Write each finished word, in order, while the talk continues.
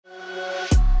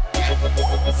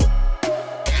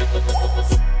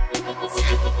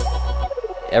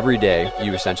Every day,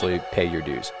 you essentially pay your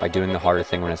dues by doing the harder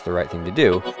thing when it's the right thing to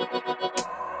do.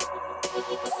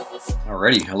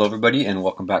 Alrighty, hello everybody, and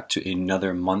welcome back to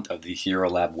another month of the Hero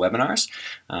Lab webinars.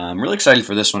 I'm really excited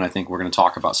for this one. I think we're going to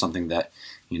talk about something that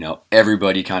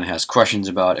everybody kind of has questions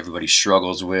about, everybody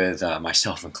struggles with,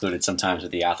 myself included sometimes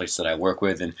with the athletes that I work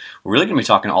with, and we're really going to be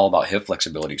talking all about hip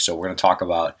flexibility. So we're going to talk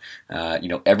about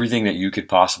everything that you could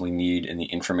possibly need in the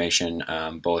information,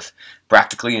 both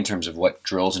practically in terms of what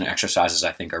drills and exercises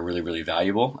I think are really, really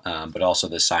valuable, but also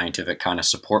the scientific kind of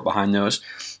support behind those,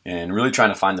 and really trying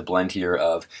to find the blend here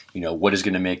of what is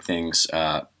going to make things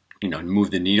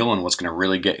move the needle and what's going to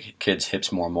really get kids'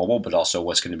 hips more mobile, but also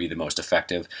what's going to be the most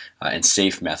effective and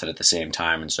safe method at the same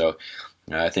time. And so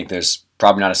I think there's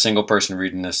probably not a single person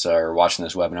reading this or watching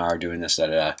this webinar or doing this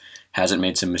that hasn't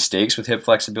made some mistakes with hip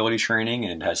flexibility training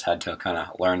and has had to kind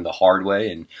of learn the hard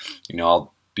way. And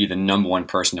I'll be the number one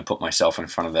person to put myself in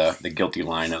front of the guilty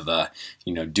line of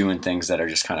doing things that are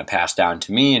just kind of passed down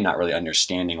to me and not really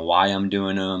understanding why I'm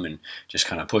doing them, and just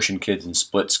kind of pushing kids in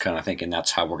splits, kind of thinking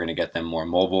that's how we're going to get them more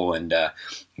mobile. And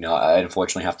I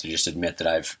unfortunately have to just admit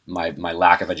that my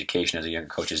lack of education as a younger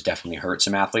coach has definitely hurt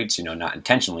some athletes, not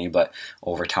intentionally, but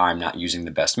over time not using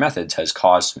the best methods has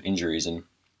caused some injuries. And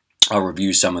I'll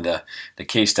review some of the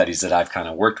case studies that I've kind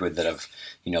of worked with that have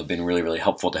been really, really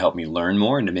helpful to help me learn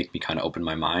more and to make me kind of open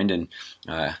my mind. And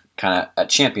kind of at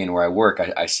Champion where I work,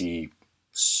 I see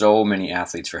so many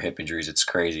athletes for hip injuries. It's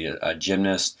crazy. A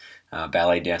gymnast,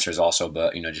 ballet dancers also,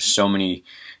 but just so many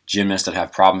gymnasts that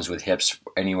have problems with hips,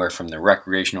 anywhere from the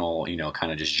recreational,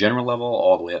 kind of just general level,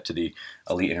 all the way up to the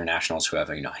elite internationals who have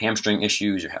hamstring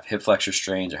issues or have hip flexor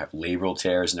strains or have labral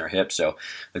tears in their hips. So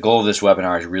the goal of this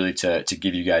webinar is really to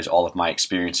give you guys all of my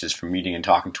experiences from meeting and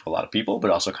talking to a lot of people,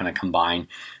 but also kind of combine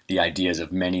the ideas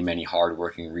of many, many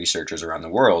hardworking researchers around the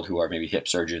world who are maybe hip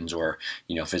surgeons or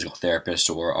physical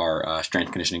therapists or are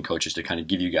strength conditioning coaches, to kind of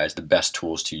give you guys the best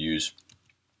tools to use.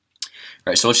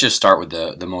 Right, so let's just start with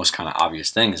the most kind of obvious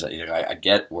thing is that I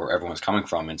get where everyone's coming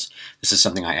from. This is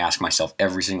something I ask myself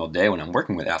every single day when I'm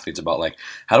working with athletes about, like,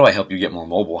 how do I help you get more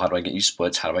mobile? How do I get you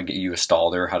splits? How do I get you a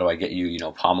stalder? How do I get you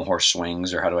pommel horse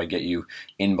swings? Or how do I get you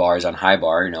in bars on high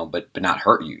bar? But not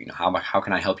hurt you? How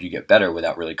can I help you get better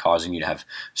without really causing you to have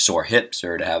sore hips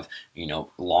or to have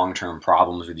long-term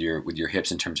problems with your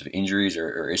hips in terms of injuries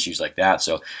or issues like that?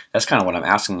 So that's kind of what I'm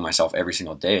asking myself every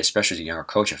single day, especially as a younger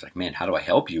coach. I was like, man, how do I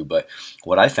help you? But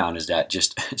what I found is that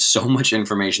just so much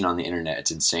information on the internet,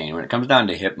 it's insane. When it comes down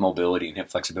to hip mobility and hip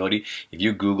flexibility, if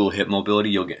you Google hip mobility,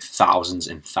 you'll get thousands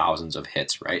and thousands of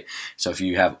hits, right? So if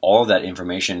you have all of that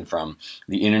information from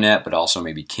the internet, but also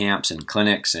maybe camps and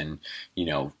clinics and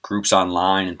groups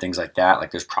online and things like that,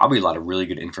 like, there's probably a lot of really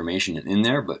good information in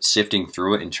there, but sifting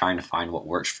through it and trying to find what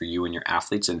works for you and your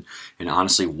athletes, and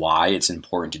honestly why it's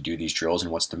important to do these drills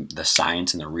and what's the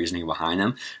science and the reasoning behind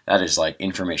them, that is like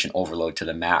information overload to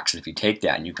the max. And if you take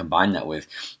that and you combine that with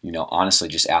honestly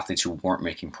just athletes who weren't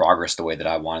making progress the way that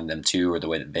I wanted them to or the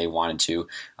way that they wanted to,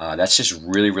 that's just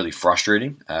really, really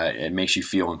frustrating. It makes you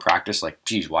feel in practice like,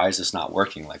 geez, why is this not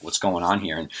working? Like, what's going on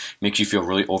here? And makes you feel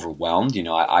really overwhelmed.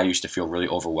 I used to feel really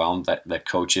overwhelmed that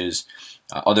coaches,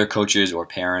 other coaches or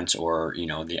parents or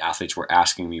the athletes were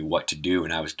asking me what to do,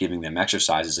 and I was giving them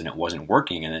exercises and it wasn't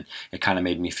working. And then it kind of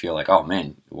made me feel like, oh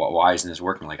man, why isn't this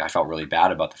working? Like, I felt really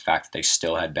bad about the fact that they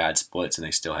still had bad splits and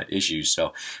they still had issues.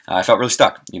 So I felt really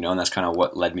stuck, and that's kind of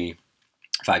what led me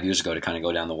 5 years ago to kind of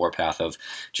go down the warpath of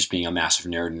just being a massive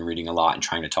nerd and reading a lot and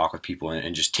trying to talk with people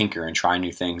and just tinker and try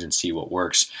new things and see what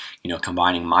works,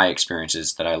 combining my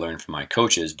experiences that I learned from my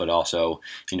coaches, but also,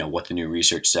 what the new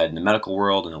research said in the medical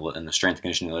world and the strength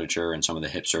conditioning literature and some of the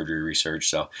hip surgery research.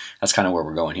 So that's kind of where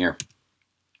we're going here.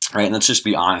 Right, and let's just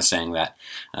be honest saying that,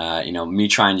 me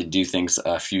trying to do things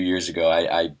a few years ago,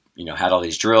 I had all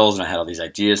these drills and I had all these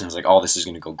ideas and I was like, oh, this is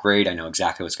going to go great. I know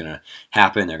exactly what's going to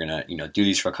happen. They're going to, do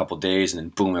these for a couple days and then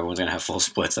boom, everyone's going to have full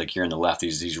splits. Like here in the left,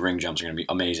 these ring jumps are going to be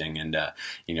amazing. And,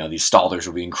 these stallers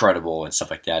will be incredible and stuff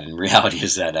like that. And reality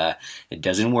is that it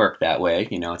doesn't work that way.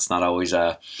 It's not always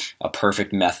a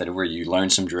perfect method where you learn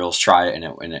some drills, try it,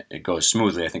 and it goes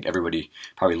smoothly. I think everybody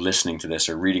probably listening to this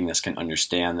or reading this can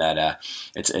understand that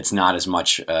it's not as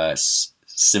much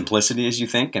simplicity as you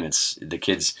think, and it's the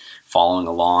kids following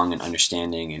along and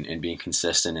understanding and being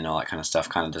consistent and all that kind of stuff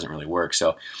kind of doesn't really work.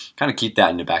 So kind of keep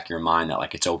that in the back of your mind that,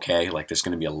 like, it's okay. Like, there's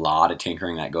going to be a lot of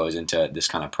tinkering that goes into this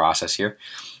kind of process here.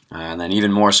 And then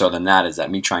even more so than that is that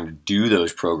me trying to do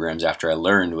those programs after I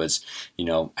learned was,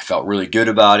 I felt really good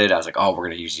about it. I was like, oh, we're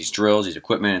going to use these drills, these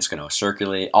equipment, it's going to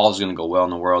circulate, all is going to go well in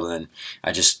the world. And then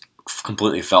I just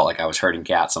completely felt like I was herding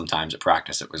cats sometimes at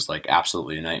practice. It was like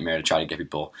absolutely a nightmare to try to get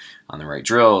people on the right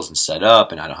drills and set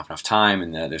up, and I don't have enough time,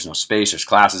 and there's no space, there's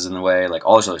classes in the way, like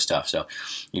all this other stuff. So,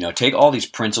 take all these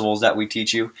principles that we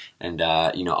teach you and,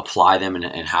 apply them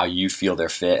and how you feel they're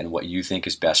fit and what you think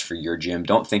is best for your gym.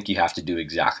 Don't think you have to do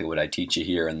exactly what I teach you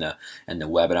here in the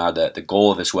webinar. The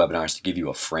goal of this webinar is to give you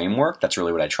a framework. That's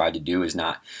really what I tried to do, is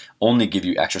not only give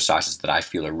you exercises that I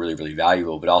feel are really, really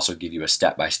valuable, but also give you a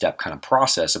step-by-step kind of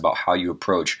process about how you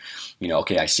approach,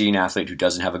 okay, I see an athlete who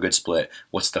doesn't have a good split.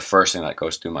 What's the first thing that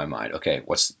goes through my mind? Okay,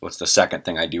 what's the second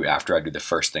thing I do after I do the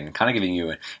first thing? And kind of giving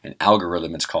you an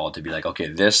algorithm, it's called, to be like, okay,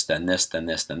 this, then this, then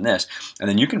this, then this. And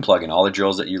then you can plug in all the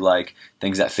drills that you like,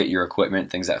 things that fit your equipment,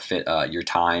 things that fit your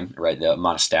time, right, the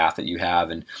amount of staff that you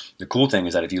have. And the cool thing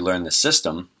is that if you learn the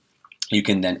system, you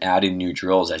can then add in new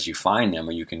drills as you find them,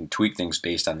 or you can tweak things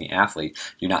based on the athlete.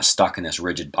 You're not stuck in this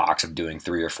rigid box of doing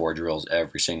 3 or 4 drills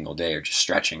every single day, or just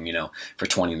stretching, for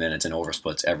 20 minutes and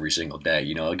oversplits every single day.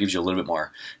 It gives you a little bit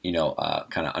more,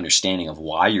 kind of understanding of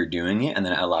why you're doing it, and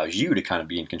then it allows you to kind of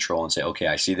be in control and say, okay,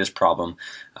 I see this problem.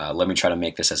 Let me try to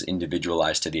make this as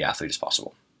individualized to the athlete as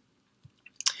possible.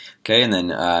 Okay, and then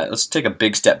let's take a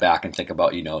big step back and think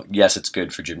about, yes, it's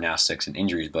good for gymnastics and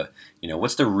injuries, but,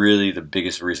 what's the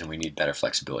biggest reason we need better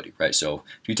flexibility, right? So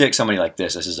if you take somebody like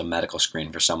this is a medical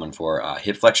screen for someone for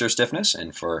hip flexor stiffness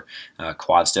and for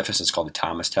quad stiffness. It's called the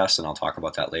Thomas test, and I'll talk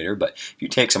about that later. But if you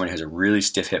take somebody who has a really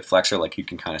stiff hip flexor, like you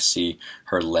can kind of see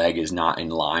her leg is not in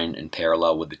line and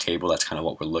parallel with the table, that's kind of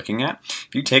what we're looking at.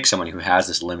 If you take somebody who has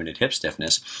this limited hip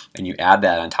stiffness and you add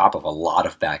that on top of a lot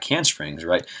of back handsprings,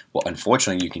 right, well,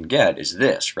 unfortunately you can get is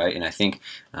this, right? And I think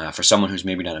for someone who's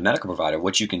maybe not a medical provider,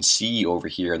 what you can see over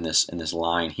here in this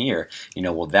line here,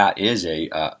 well, that is a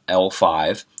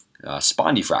L5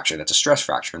 spondee fracture. That's a stress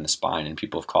fracture in the spine, and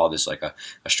people have called this like a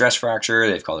stress fracture.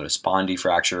 They've called it a spondee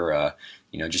fracture.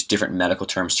 Just different medical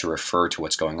terms to refer to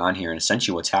what's going on here. And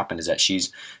essentially what's happened is that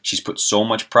she's put so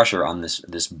much pressure on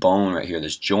this bone right here,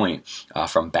 this joint,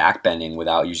 from back bending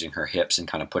without using her hips and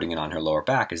kind of putting it on her lower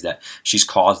back, is that she's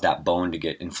caused that bone to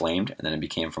get inflamed, and then it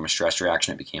became, from a stress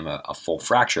reaction, it became a full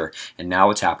fracture. And now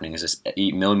what's happening is this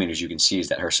 8 millimeters, you can see, is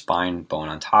that her spine bone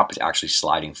on top is actually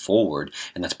sliding forward,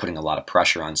 and that's putting a lot of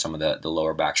pressure on some of the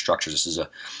lower back structures. This is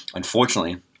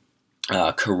unfortunately,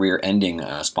 career-ending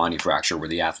spondee fracture where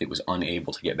the athlete was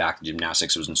unable to get back to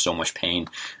gymnastics. Was in so much pain,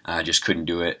 just couldn't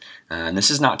do it. And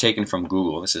this is not taken from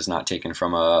Google. This is not taken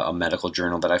from a medical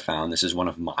journal that I found. This is one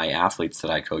of my athletes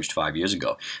that I coached 5 years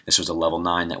ago. This was a level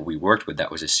 9 that we worked with.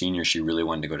 That was a senior. She really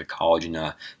wanted to go to college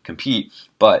and compete.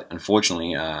 But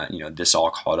unfortunately, this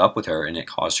all caught up with her, and it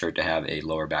caused her to have a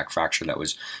lower back fracture that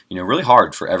was, really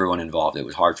hard for everyone involved. It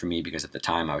was hard for me because at the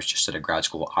time I was just at a grad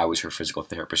school. I was her physical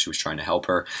therapist who was trying to help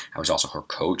her. I was also her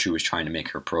coach who was trying to make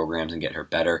her programs and get her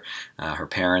better. Her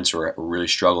parents were really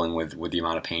struggling with the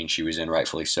amount of pain she was in,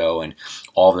 rightfully so, and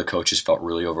all of the coaches felt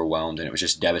really overwhelmed, and it was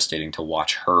just devastating to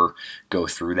watch her go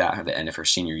through that at the end of her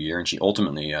senior year. And she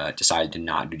ultimately decided to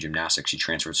not do gymnastics. She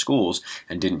transferred schools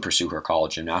and didn't pursue her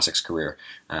college gymnastics career.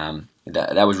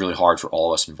 That was really hard for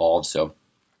all of us involved. So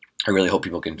I really hope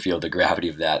people can feel the gravity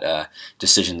of that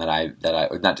decision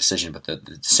not decision, but the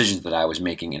decisions that I was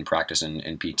making in practice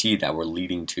and PT that were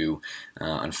leading to,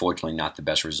 unfortunately, not the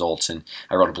best results. And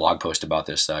I wrote a blog post about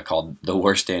this called "The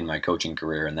Worst Day in My Coaching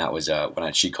Career," and that was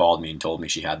when she called me and told me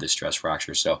she had this stress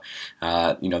fracture. So,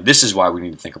 this is why we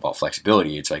need to think about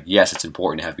flexibility. It's like, yes, it's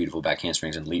important to have beautiful back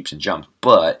handsprings and leaps and jumps,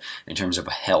 but in terms of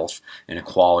a health and a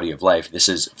quality of life, this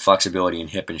is flexibility in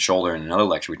hip and shoulder. And another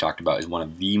lecture we talked about is one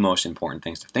of the most important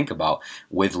things to think about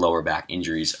with lower back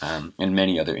injuries and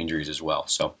many other injuries as well.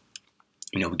 So,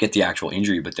 we get the actual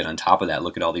injury, but then on top of that,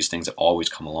 look at all these things that always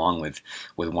come along with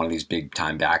one of these big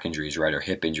time back injuries, right? Or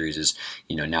hip injuries is,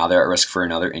 now they're at risk for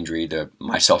another injury.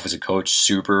 Myself as a coach,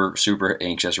 super, super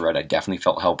anxious, right? I definitely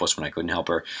felt helpless when I couldn't help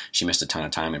her. She missed a ton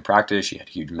of time in practice. She had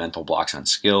huge mental blocks on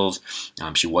skills.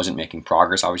 She wasn't making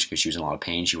progress, obviously, because she was in a lot of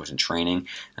pain. She wasn't training.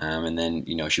 And then,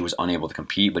 she was unable to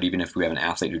compete. But even if we have an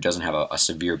athlete who doesn't have a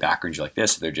severe back injury like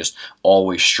this, they're just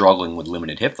always struggling with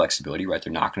limited hip flexibility, right?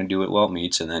 They're not going to do it well at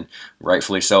meets. And then, rightfully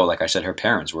so, like I said, her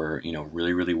parents were,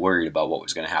 really, really worried about what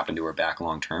was going to happen to her back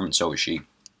long term, and so was she. So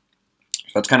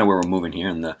that's kind of where we're moving here.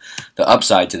 And the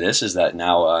upside to this is that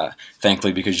now,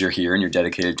 thankfully, because you're here and you're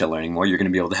dedicated to learning more, you're going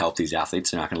to be able to help these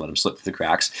athletes. You're not going to let them slip through the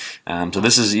cracks. So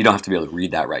this is, you don't have to be able to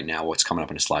read that right now, what's coming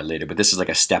up in a slide later, but this is like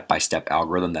a step-by-step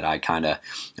algorithm that I kind of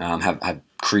have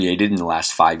created in the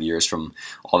last 5 years from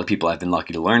all the people I've been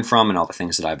lucky to learn from and all the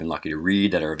things that I've been lucky to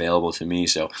read that are available to me.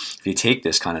 So if you take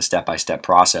this kind of step-by-step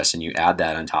process and you add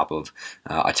that on top of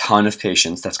a ton of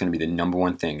patience, that's going to be the number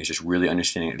one thing, is just really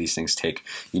understanding that these things take,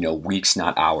 weeks,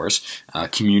 not hours.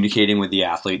 Communicating with the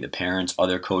athlete, the parents,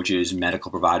 other coaches,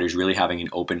 medical providers, really having an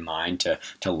open mind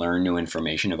to learn new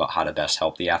information about how to best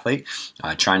help the athlete.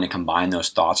 Trying to combine those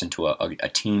thoughts into a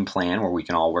team plan where we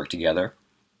can all work together.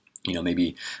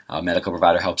 Maybe a medical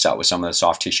provider helps out with some of the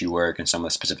soft tissue work and some of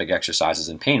the specific exercises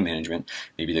and pain management.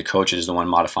 Maybe the coach is the one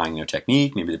modifying their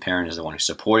technique. Maybe the parent is the one who's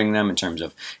supporting them in terms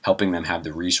of helping them have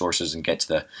the resources and get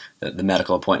to the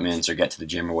medical appointments or get to the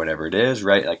gym or whatever it is,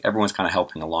 right? Like everyone's kind of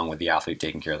helping along with the athlete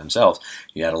taking care of themselves.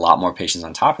 You add a lot more patients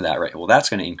on top of that, right? Well, that's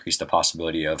going to increase the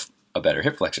possibility of a better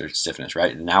hip flexor stiffness,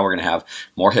 right? And now we're going to have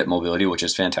more hip mobility, which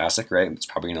is fantastic, right? It's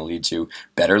probably going to lead to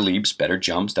better leaps, better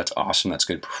jumps. That's awesome. That's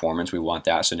good performance. We want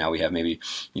that. So now we have maybe,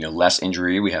 less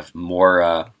injury. We have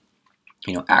more,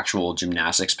 actual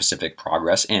gymnastic specific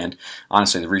progress. And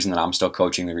honestly, the reason that I'm still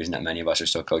coaching, the reason that many of us are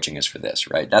still coaching is for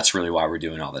this, right? That's really why we're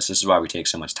doing all this. This is why we take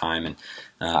so much time. And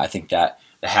I think that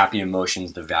the happy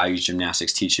emotions, the values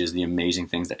gymnastics teaches, the amazing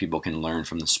things that people can learn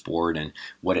from the sport and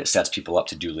what it sets people up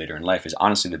to do later in life is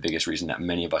honestly the biggest reason that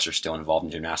many of us are still involved in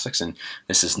gymnastics. And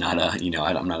this is not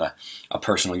I'm not a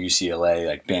personal UCLA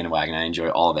like bandwagon. I enjoy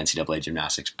all of NCAA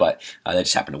gymnastics, but they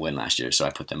just happened to win last year, so I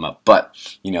put them up. But,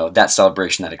 that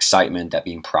celebration, that excitement, that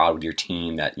being proud with your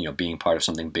team, that, being part of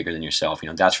something bigger than yourself,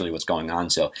 that's really what's going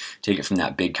on. So take it from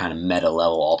that big kind of meta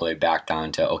level all the way back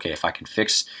down to, okay, if I can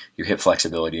fix your hip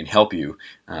flexibility and help you,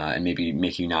 and maybe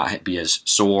make you not be as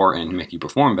sore and make you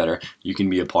perform better, you can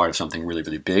be a part of something really,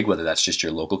 really big, whether that's just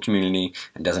your local community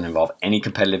and doesn't involve any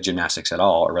competitive gymnastics at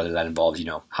all, or whether that involves,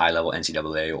 high-level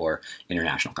NCAA or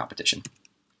international competition.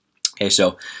 Okay,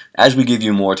 so as we give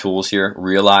you more tools here,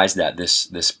 realize that this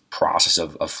process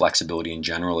of flexibility in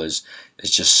general is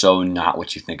just so not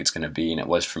what you think it's going to be. And it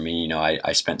was for me.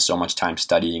 I spent so much time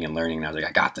studying and learning, and I was like,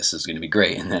 I got this. This is going to be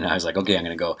great. And then I was like, okay, I'm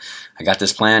going to go. I got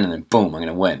this plan, and then boom, I'm going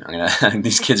to win.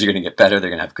 These kids are going to get better. They're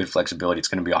going to have good flexibility. It's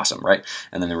going to be awesome, right?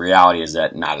 And then the reality is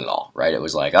that not at all, right? It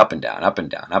was like up and down, up and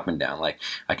down, up and down. Like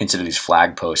I consider these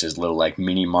flag posts as little like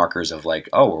mini markers of like,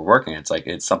 oh, we're working. It's like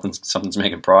something's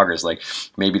making progress. Like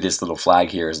maybe this little flag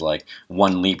here is like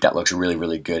one leap that looks really,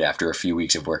 really good after a few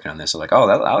weeks of working on this. So like, oh,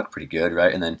 that looked pretty good,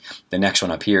 right? And then the next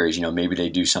one up here is, maybe they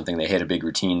do something, they hit a big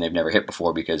routine they've never hit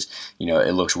before because,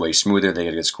 it looks way smoother. They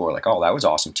get a good score. Like, oh, that was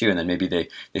awesome too. And then maybe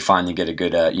they finally get a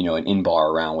good, an in-bar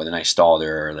around with a nice stall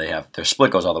there, or they have their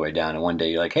split goes all the way down. And one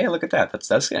day you're like, hey, look at that.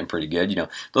 That's getting pretty good.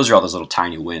 Those are all those little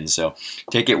tiny wins. So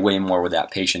take it way more with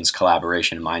that patience,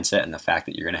 collaboration mindset, and the fact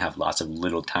that you're going to have lots of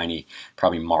little tiny,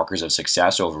 probably markers of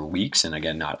success over weeks, and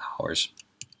again, not hours.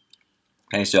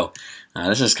 Okay, so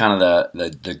this is kind of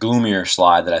the gloomier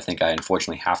slide that I think I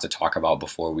unfortunately have to talk about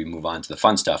before we move on to the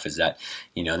fun stuff, is that,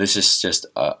 this is just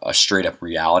a straight up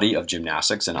reality of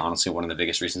gymnastics. And honestly, one of the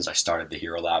biggest reasons I started the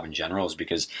Hero Lab in general is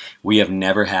because we have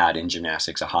never had in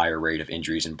gymnastics a higher rate of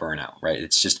injuries and burnout, right?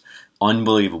 It's just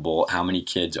unbelievable how many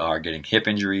kids are getting hip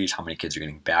injuries, how many kids are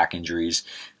getting back injuries,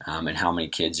 and how many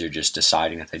kids are just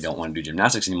deciding that they don't want to do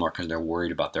gymnastics anymore because they're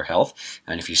worried about their health.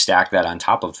 And if you stack that on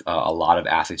top of a lot of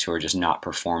athletes who are just not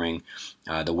performing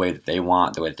the way that they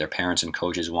want, the way that their parents and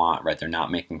coaches want, right? They're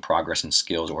not making progress in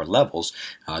skills or levels.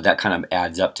 That kind of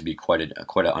adds up to be quite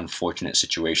an unfortunate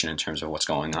situation in terms of what's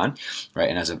going on, right?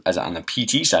 And as on the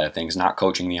PT side of things, not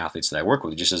coaching the athletes that I work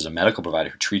with, just as a medical provider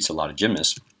who treats a lot of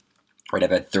gymnasts. Right, I've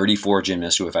had 34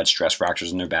 gymnasts who have had stress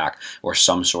fractures in their back or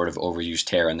some sort of overused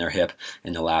tear in their hip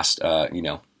in the last,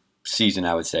 season,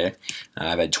 I would say.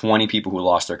 I've had 20 people who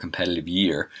lost their competitive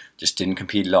year, just didn't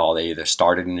compete at all. They either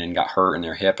started and then got hurt in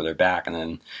their hip or their back,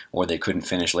 or they couldn't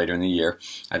finish later in the year.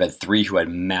 I've had 3 who had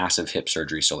massive hip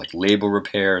surgery, so like labral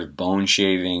repairs, bone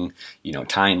shaving,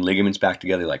 tying ligaments back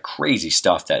together, like crazy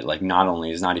stuff that like not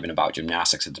only is not even about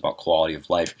gymnastics, it's about quality of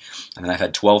life. And then I've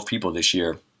had 12 people this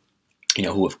year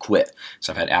who have quit.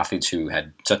 So I've had athletes who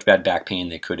had such bad back pain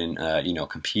they couldn't,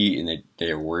 compete, and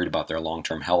they were worried about their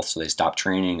long-term health, so they stopped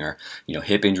training, or,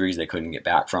 hip injuries they couldn't get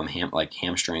back from, like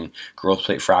hamstring growth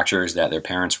plate fractures that their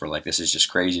parents were like, this is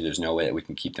just crazy. There's no way that we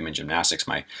can keep them in gymnastics.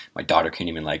 My daughter can't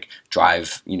even like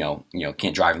drive,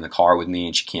 can't drive in the car with me,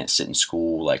 and she can't sit in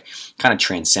school. Like, kind of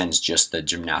transcends just the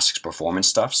gymnastics performance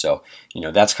stuff. So,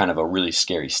 that's kind of a really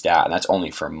scary stat, and that's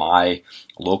only for my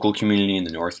local community in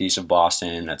the northeast of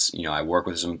Boston. That's, I work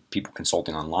with some people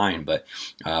consulting online, but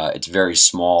it's a very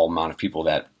small amount of people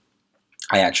that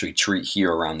I actually treat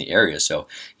here around the area. So,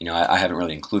 I haven't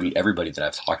really included everybody that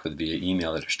I've talked with via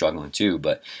email that are struggling too,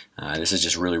 but this is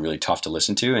just really, really tough to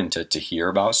listen to and to hear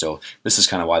about. So this is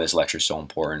kind of why this lecture is so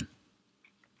important.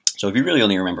 So if you really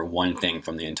only remember one thing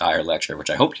from the entire lecture, which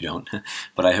I hope you don't,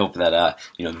 but I hope that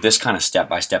this kind of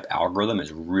step-by-step algorithm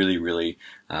is really,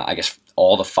 I guess,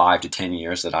 all the 5 to 10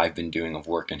 years that I've been doing of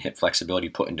work in hip flexibility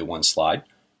put into one slide,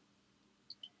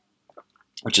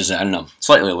 which is, I don't know,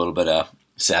 slightly a little bit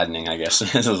saddening, I guess.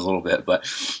 This is a little bit,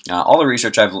 but all the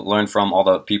research I've learned from, all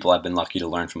the people I've been lucky to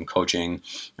learn from coaching,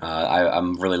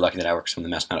 I'm really lucky that I work with some of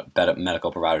the best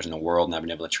medical providers in the world, and I've been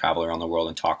able to travel around the world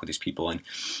and talk with these people, and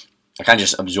I kind of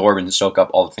just absorb and soak up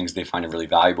all the things they find really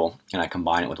valuable, and I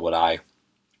combine it with what I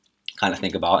kind of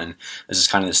think about. And this is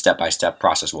kind of the step-by-step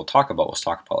process we'll talk about. We'll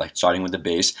talk about like starting with the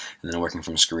base and then working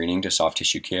from screening to soft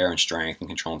tissue care and strength and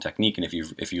control and technique. And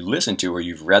if you listen to or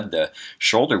you've read the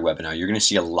shoulder webinar, you're going to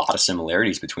see a lot of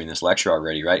similarities between this lecture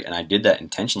already, right? And I did that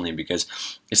intentionally because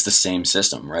it's the same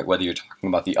system, right? Whether you're talking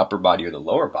about the upper body or the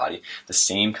lower body, the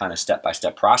same kind of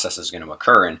step-by-step process is going to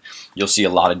occur, and you'll see a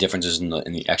lot of differences in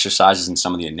the exercises and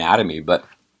some of the anatomy, but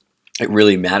it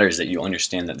really matters that you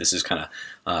understand that this is kind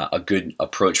of a good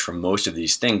approach for most of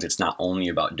these things. It's not only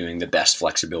about doing the best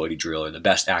flexibility drill or the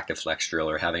best active flex drill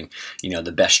or having,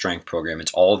 the best strength program.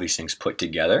 It's all of these things put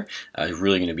together is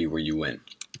really going to be where you win.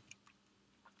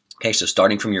 Okay, so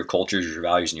starting from your cultures, your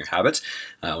values, and your habits,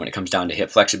 when it comes down to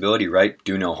hip flexibility, right,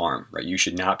 do no harm, right? You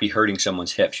should not be hurting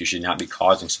someone's hips. You should not be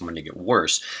causing someone to get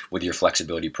worse with your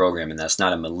flexibility program, and that's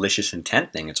not a malicious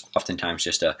intent thing. It's oftentimes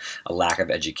just a lack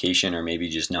of education or maybe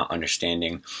just not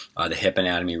understanding the hip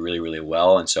anatomy really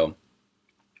well, and so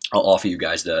I'll offer you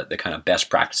guys the kind of best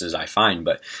practices I find,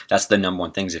 but that's the number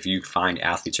one thing is if you find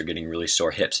athletes are getting really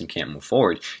sore hips and can't move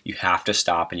forward, you have to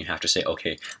stop and you have to say,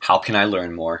 okay, how can I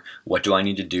learn more? What do I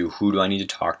need to do? Who do I need to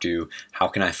talk to? How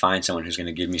can I find someone who's going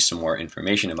to give me some more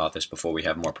information about this before we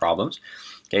have more problems?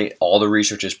 Okay, all the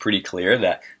research is pretty clear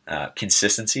that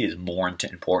consistency is more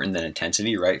important than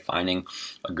intensity, right? Finding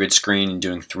a good screen and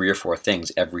doing 3 or 4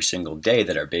 things every single day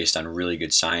that are based on really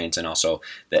good science and also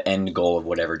the end goal of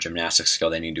whatever gymnastics skill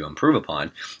they need to improve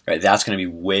upon, right? That's going to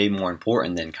be way more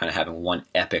important than kind of having one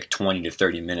epic 20 to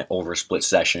 30 minute over split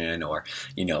session or,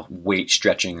 weight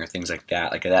stretching or things like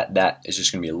that. Like that is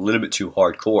just going to be a little bit too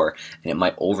hardcore, and it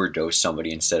might overdose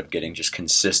somebody instead of getting just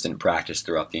consistent practice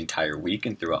throughout the entire week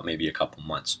and throughout maybe a couple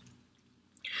months.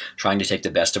 Trying to take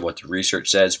the best of what the research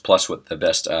says plus what the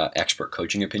best expert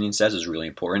coaching opinion says is really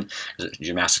important.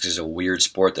 Gymnastics is a weird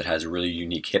sport that has really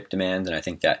unique hip demands, and I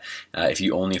think that if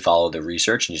you only follow the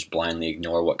research and just blindly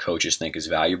ignore what coaches think is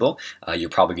valuable, you're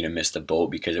probably going to miss the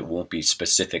boat because it won't be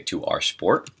specific to our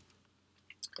sport.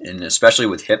 And especially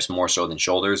with hips more so than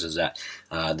shoulders is that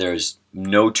there's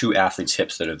no 2 athletes'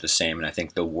 hips that are the same. And I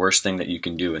think the worst thing that you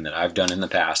can do, and that I've done in the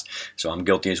past, so I'm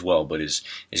guilty as well, but is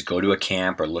go to a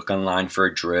camp or look online for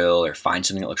a drill or find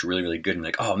something that looks really good and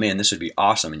like, oh man, this would be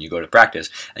awesome. And you go to practice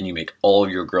and you make all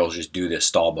of your girls just do this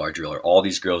stall bar drill or all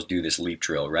these girls do this leap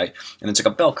drill, right? And it's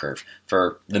like a bell curve.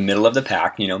 For the middle of the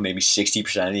pack, maybe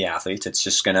 60% of the athletes,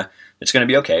 it's gonna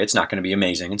be okay. It's not gonna be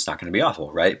amazing. It's not gonna be awful,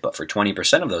 right? But for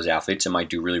 20% of those athletes, it might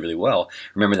do really well.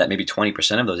 Remember that maybe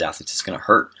 20% of those athletes, it's gonna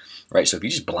hurt, right? So if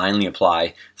you just blindly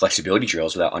apply flexibility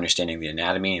drills without understanding the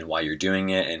anatomy and why you're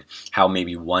doing it and how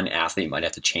maybe one athlete might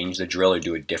have to change the drill or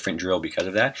do a different drill because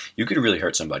of that, you could really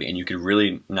hurt somebody. And you could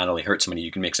really not only hurt somebody, you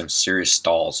can make some serious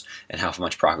stalls in how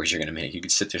much progress you're going to make. You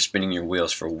could sit there spinning your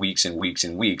wheels for weeks and weeks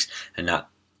and weeks and not,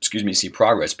 see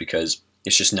progress because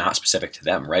it's just not specific to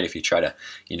them, right? If you try to,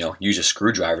 use a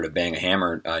screwdriver to bang a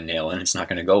hammer nail in, it's not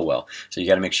going to go well. So you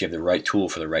got to make sure you have the right tool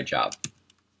for the right job.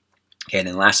 Okay, and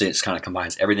then lastly, it just kind of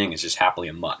combines everything. It's just happily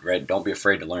a mutt, right? Don't be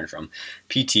afraid to learn from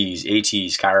PTs,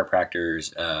 ATs,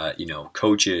 chiropractors,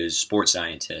 coaches, sports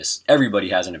scientists. Everybody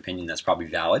has an opinion that's probably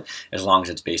valid as long as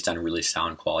it's based on really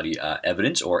sound quality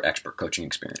evidence or expert coaching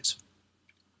experience.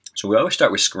 So we always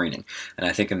start with screening, and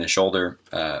I think in the shoulder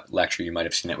lecture you might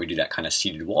have seen that we do that kind of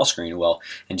seated wall screen. Well,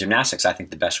 in gymnastics, I think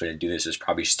the best way to do this is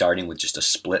probably starting with just a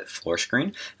split floor screen,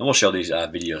 and we'll show these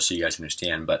videos so you guys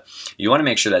understand, but you want to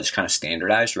make sure that it's kind of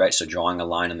standardized, right? So drawing a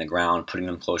line on the ground, putting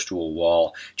them close to a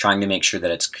wall, trying to make sure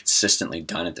that it's consistently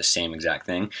done at the same exact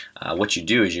thing. What you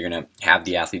do is you're going to have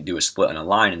the athlete do a split on a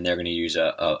line, and they're going to use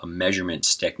a measurement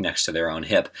stick next to their own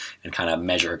hip and kind of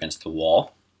measure against the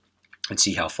wall and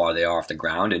see how far they are off the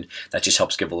ground, and that just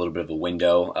helps give a little bit of a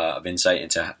window of insight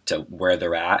into where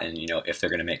they're at, and if they're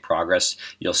going to make progress.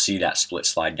 You'll see that split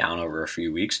slide down over a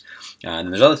few weeks.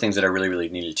 And there's other things that are really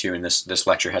needed too, and this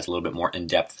lecture has a little bit more in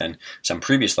depth than some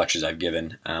previous lectures I've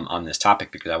given on this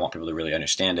topic because I want people to really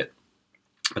understand it.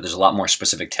 But there's a lot more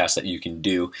specific tests that you can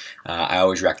do. I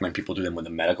always recommend people do them with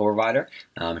a medical provider.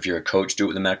 If you're a coach, do it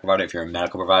with a medical provider. If you're a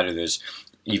medical provider, there's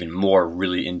even more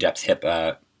really in-depth hip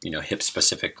hip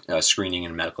specific screening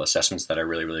and medical assessments that are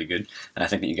really, really good. And I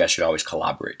think that you guys should always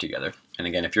collaborate together. And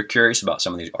again, if you're curious about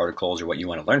some of these articles or what you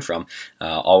want to learn from,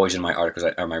 always in my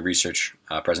articles or my research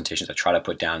presentations, I try to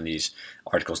put down these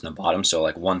articles in the bottom. So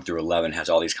like 1 through 11 has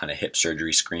all these kind of hip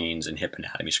surgery screens and hip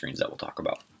anatomy screens that we'll talk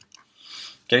about.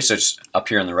 Okay, so just up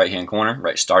here in the right-hand corner,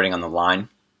 right, starting on the line,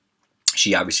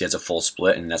 she obviously has a full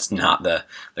split, and that's not the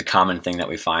common thing that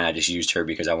we find. I just used her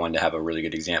because I wanted to have a really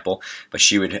good example. But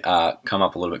she would come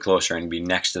up a little bit closer and be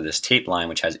next to this tape line,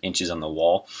 which has inches on the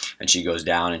wall. And she goes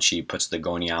down and she puts the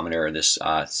goniometer, or this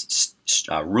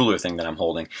ruler thing that I'm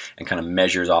holding, and kind of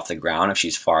measures off the ground if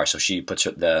she's far. So she puts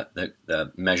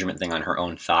the measurement thing on her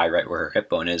own thigh, right where her hip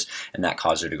bone is, and that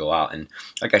causes her to go out. And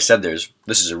like I said, this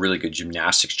is a really good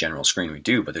gymnastics general screen we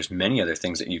do, but there's many other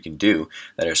things that you can do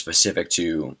that are specific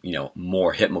to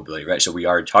more hip mobility, right? So we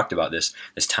already talked about this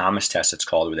Thomas test, it's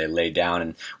called, where they lay down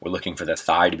and we're looking for the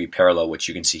thigh to be parallel, which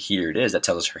you can see here it is. That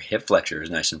tells us her hip flexor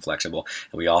is nice and flexible.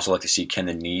 And we also like to see, can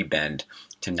the knee bend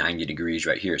to 90 degrees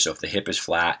right here. So if the hip is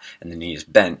flat and the knee is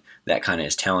bent, that kind of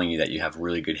is telling you that you have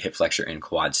really good hip flexor and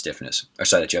quad stiffness, or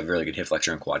sorry, that you have really good hip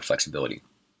flexor and quad flexibility.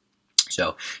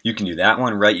 So you can do that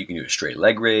one, right? You can do a straight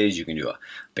leg raise. You can do a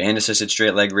band-assisted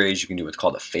straight leg raise. You can do what's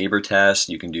called a Faber test.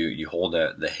 You hold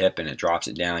the hip and it drops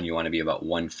it down. You want to be about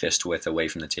 1 fist width away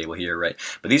from the table here, right?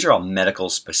 But these are all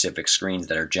medical-specific screens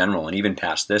that are general. And even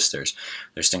past this, there's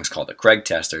things called the Craig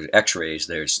test. There's X-rays.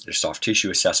 There's soft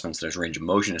tissue assessments. There's range of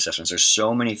motion assessments. There's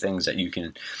so many things that you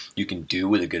can do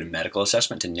with a good medical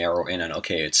assessment to narrow in on,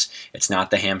 okay, it's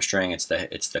not the hamstring, it's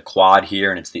the quad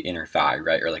here, and it's the inner thigh,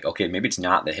 right? Or like, okay, maybe it's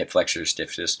not the hip flexor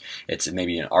stiffness, it's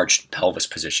maybe an arched pelvis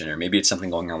position, or maybe it's something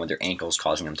going on with their ankles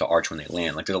causing them to arch when they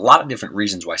land. Like, there's a lot of different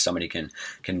reasons why somebody can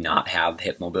not have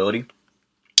hip mobility.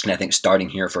 And I think starting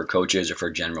here for coaches or for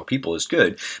general people is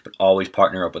good, but always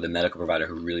partner up with a medical provider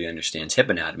who really understands hip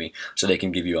anatomy so they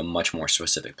can give you a much more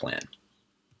specific plan.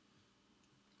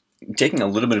 Taking a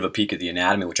little bit of a peek at the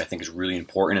anatomy, which I think is really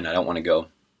important, and I don't want to go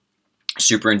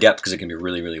super in depth because it can be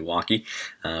really, really wonky.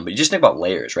 But you just think about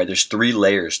layers, right? There's 3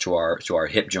 layers to our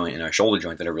hip joint and our shoulder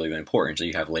joint that are really, really important. So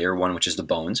you have layer 1, which is the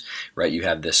bones, right? You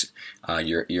have this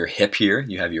your hip here.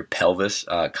 You have your pelvis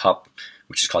cup,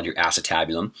 which is called your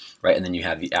acetabulum, right? And then you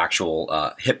have the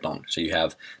actual hip bone. So you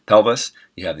have pelvis,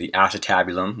 you have the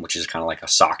acetabulum, which is kind of like a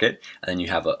socket, and then you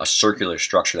have a circular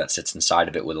structure that sits inside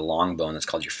of it with a long bone that's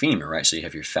called your femur, right? So you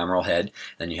have your femoral head,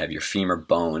 and then you have your femur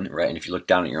bone, right? And if you look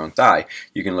down at your own thigh,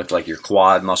 you can look like your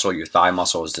quad muscle, your thigh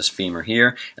muscle is this femur here,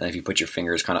 and then if you put your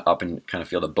fingers kind of up and kind of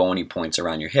feel the bony points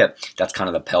around your hip, that's kind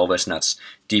of the pelvis, and that's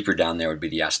deeper down there would be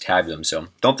the acetabulum. So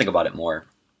don't think about it more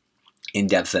in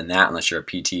depth than that unless you're a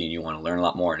PT and you want to learn a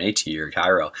lot more in AT or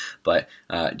Chiro. But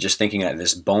just thinking that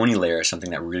this bony layer is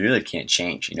something that really can't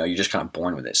change. You're just kind of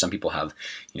born with it. Some people have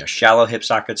shallow hip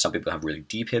sockets. Some people have really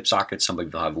deep hip sockets. Some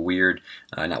people have weird,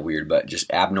 not weird, but just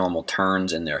abnormal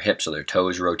turns in their hips, so their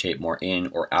toes rotate more in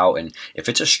or out. And if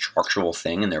it's a structural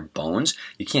thing in their bones,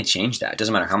 you can't change that. It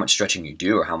doesn't matter how much stretching you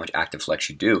do or how much active flex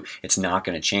you do. It's not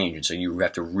going to change. And so you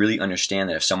have to really understand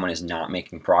that if someone is not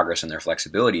making progress in their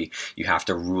flexibility, you have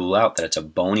to rule out that it's a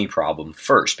bony problem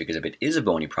first, because if it is a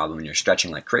bony problem and you're stretching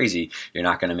like crazy, you're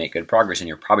not going to make good progress, and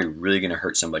you're probably really going to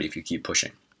hurt somebody if you keep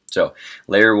pushing. So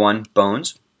layer 1,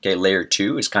 bones. Okay, layer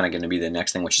 2 is kind of going to be the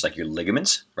next thing, which is like your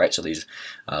ligaments, right? So these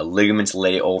ligaments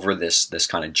lay over this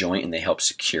kind of joint and they help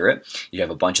secure it. You have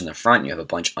a bunch in the front, you have a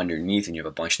bunch underneath, and you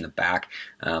have a bunch in the back.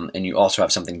 And you also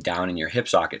have something down in your hip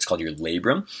socket. It's called your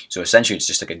labrum. So essentially it's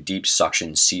just like a deep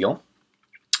suction seal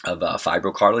of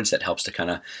fibrocartilage that helps to kind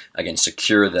of, again,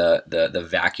 secure the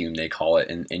vacuum, they call it,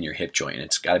 in your hip joint. And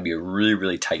it's got to be a really,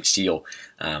 really tight seal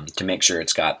to make sure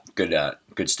it's got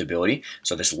good stability.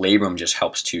 So this labrum just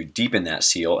helps to deepen that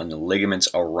seal, and the ligaments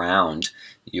around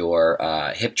your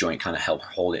hip joint kind of help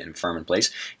hold it firm in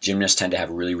place. Gymnasts tend to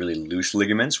have really, really loose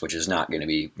ligaments, which is not going to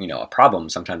be a problem.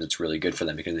 Sometimes it's really good for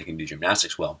them because they can do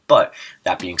gymnastics well. But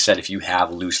that being said, if you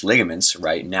have loose ligaments,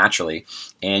 right, naturally,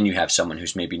 and you have someone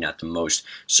who's maybe not the most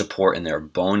support in their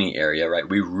bony area, right,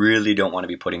 we really don't want to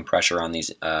be putting pressure on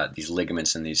these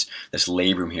ligaments and this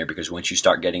labrum here, because once you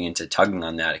start getting into tugging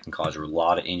on that, it can cause a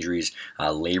lot of injuries,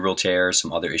 labral tears,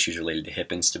 some other issues related to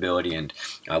hip instability, and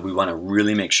we want to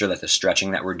really make sure that the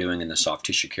stretching that we're doing and the soft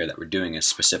tissue care that we're doing is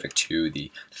specific to the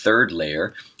 3rd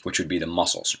layer, which would be the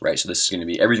muscles, right? So this is going to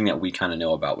be everything that we kind of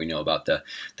know about. We know about the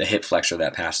hip flexor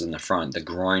that passes in the front, the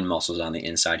groin muscles on the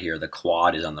inside here, the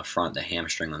quad is on the front, the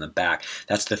hamstring on the back.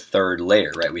 That's the 3rd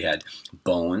layer, right? We had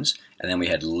bones, and then we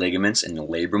had ligaments in the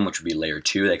labrum, which would be layer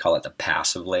 2. They call it the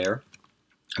passive layer.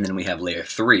 And then we have layer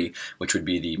 3, which would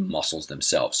be the muscles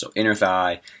themselves. So inner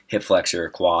thigh, hip flexor,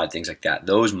 quad, things like that.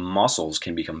 Those muscles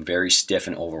can become very stiff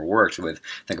and overworked with,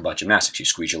 think about gymnastics, you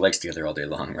squeeze your legs together all day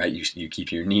long, right? You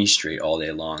keep your knees straight all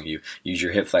day long. You use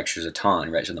your hip flexors a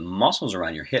ton, right? So the muscles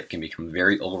around your hip can become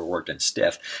very overworked and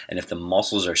stiff. And if the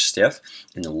muscles are stiff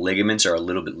and the ligaments are a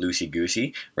little bit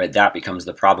loosey-goosey, right, that becomes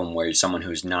the problem where someone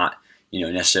who's not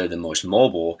necessarily the most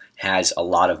mobile has a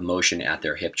lot of motion at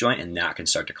their hip joint, and that can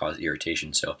start to cause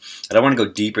irritation. So I don't want to go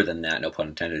deeper than that, no pun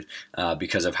intended,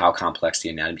 because of how complex the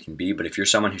anatomy can be. But if you're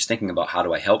someone who's thinking about how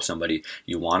do I help somebody,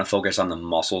 you want to focus on the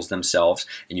muscles themselves,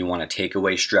 and you want to take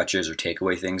away stretches or take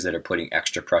away things that are putting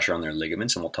extra pressure on their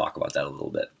ligaments, and we'll talk about that a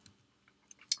little bit.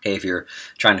 Okay, if you're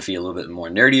trying to feel a little bit more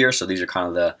nerdier, so these are kind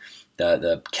of the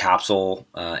capsule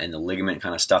and the ligament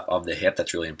kind of stuff of the hip.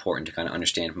 That's really important to kind of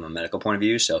understand from a medical point of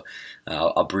view. So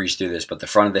I'll breeze through this. But the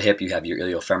front of the hip, you have your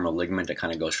iliofemoral ligament that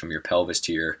kind of goes from your pelvis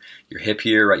to your hip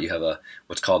here, right? You have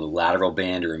what's called a lateral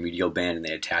band or a medial band, and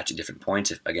they attach at different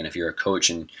points. If you're a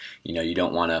coach and you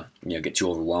don't want to get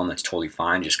too overwhelmed, that's totally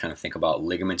fine. Just kind of think about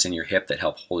ligaments in your hip that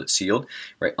help hold it sealed.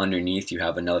 Right underneath, you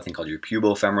have another thing called your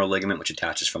pubofemoral ligament, which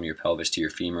attaches from your pelvis to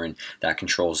your femur, and that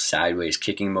controls sideways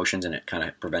kicking motions, and it kind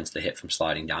of prevents the hip from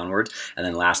sliding downwards. And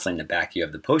then lastly, in the back, you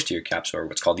have the posterior capsule, or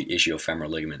what's called the ischiofemoral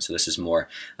ligament. So this is more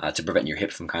to prevent your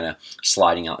hip from kind of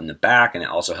sliding out in the back, and it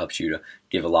also helps you to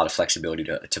give a lot of flexibility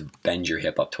to bend your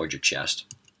hip up towards your chest.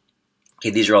 Okay,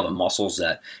 these are all the muscles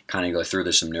that kind of go through.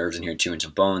 There's some nerves in here too and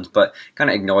some bones, but kind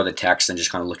of ignore the text and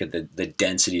just kind of look at the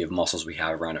density of muscles we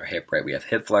have around our hip, right? We have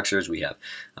hip flexors, we have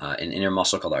an inner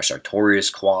muscle called our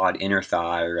sartorius, quad, inner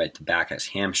thigh, right? The back has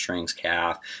hamstrings,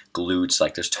 calf, glutes.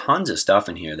 Like there's tons of stuff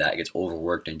in here that gets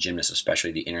overworked in gymnasts,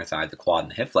 especially the inner thigh, the quad,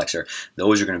 and the hip flexor.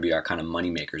 Those are going to be our kind of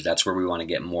money makers. That's where we want to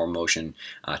get more motion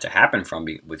to happen from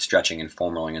with stretching and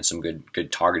foam rolling and some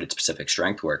good targeted specific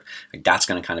strength work. Like that's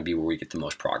going to kind of be where we get the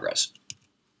most progress.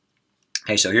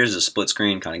 Okay, so here's the split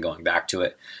screen, kind of going back to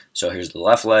it. So here's the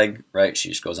left leg, right? She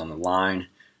just goes on the line,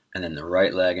 and then the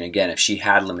right leg. And again, if she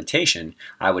had limitation,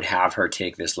 I would have her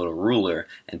take this little ruler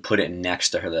and put it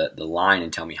next to her, the line,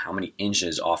 and tell me how many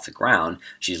inches off the ground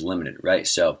she's limited, right?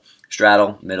 So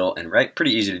straddle, middle, and right.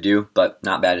 Pretty easy to do, but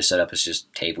not bad to set up. It's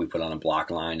just tape we put on a block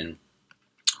line, and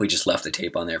we just left the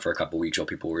tape on there for a couple weeks while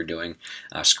people were doing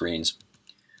screens.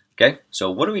 Okay, so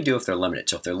what do we do if they're limited?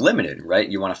 So if they're limited, right,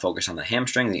 you want to focus on the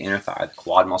hamstring, the inner thigh, the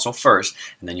quad muscle first,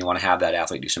 and then you want to have that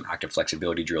athlete do some active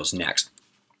flexibility drills next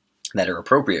that are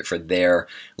appropriate for their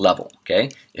level, okay?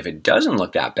 If it doesn't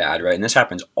look that bad, right, and this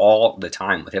happens all the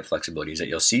time with hip flexibility, is that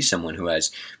you'll see someone who has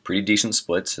pretty decent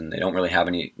splits and they don't really have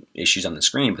any issues on the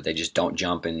screen, but they just don't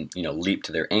jump and leap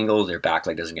to their angles, their back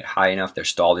leg doesn't get high enough, their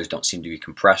stallers don't seem to be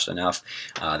compressed enough,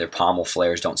 their pommel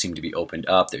flares don't seem to be opened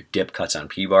up, their dip cuts on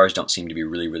P-bars don't seem to be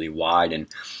really, really wide, and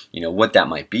what that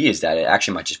might be is that it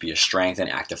actually might just be a strength and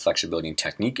active flexibility and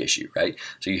technique issue, right?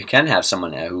 So you can have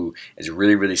someone who is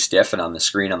really, really stiff and on the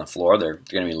screen, on the floor, they're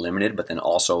going to be limited, but then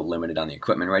also limited on the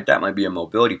equipment, right? That might be a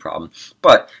mobility problem,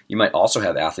 but you might also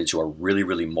have athletes who are really,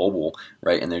 really mobile,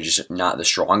 right? And they're just not the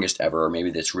strongest ever, or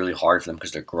maybe that's really hard for them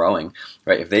because they're growing,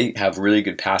 right? If they have really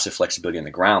good passive flexibility on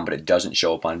the ground, but it doesn't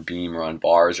show up on beam or on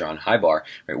bars or on high bar,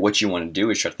 right? What you want to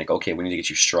do is try to think, okay, we need to get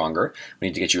you stronger. We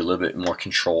need to get you a little bit more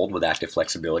controlled with active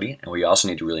flexibility, and we also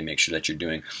need to really make sure that you're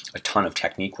doing a ton of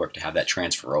technique work to have that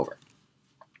transfer over.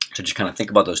 So just kind of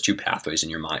think about those two pathways in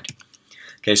your mind.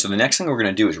 Okay, so the next thing we're going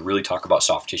to do is really talk about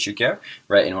soft tissue care,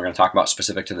 right? And we're going to talk about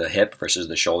specific to the hip versus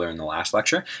the shoulder in the last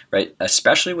lecture, right?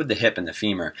 Especially with the hip and the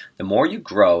femur, the more you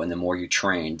grow and the more you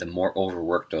train, the more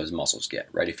overworked those muscles get,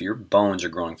 right? If your bones are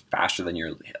growing faster than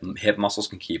your hip muscles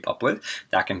can keep up with,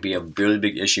 that can be a really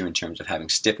big issue in terms of having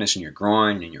stiffness in your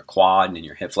groin, in your quad, and in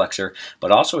your hip flexor, but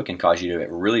also it can cause you to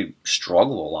really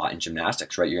struggle a lot in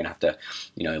gymnastics, right? You're going to have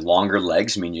to, longer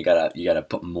legs mean you gotta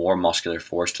put more muscular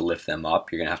force to lift them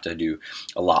up. You're going to have to do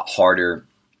a lot harder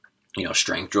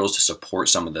strength drills to support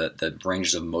some of the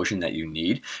ranges of motion that you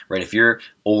need, right? If you're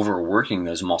overworking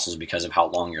those muscles because of how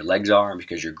long your legs are and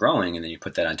because you're growing, and then you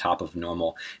put that on top of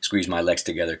normal squeeze my legs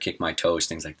together, kick my toes,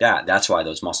 things like that, that's why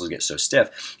those muscles get so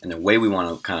stiff. And the way we want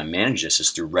to kind of manage this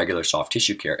is through regular soft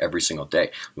tissue care every single day.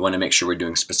 We want to make sure we're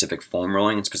doing specific foam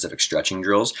rolling and specific stretching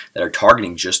drills that are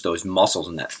targeting just those muscles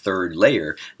in that third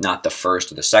layer, not the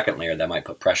first or the second layer that might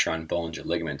put pressure on bones or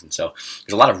ligaments. And so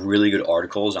there's a lot of really good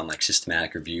articles on like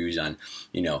systematic reviews on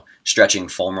stretching,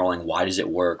 foam rolling, why does it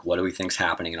work, what do we think's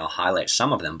happening, and I'll highlight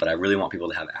some of them, but I really want people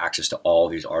to have access to all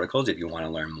these articles if you want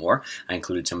to learn more. I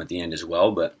included some at the end as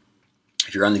well, but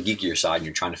if you're on the geekier side and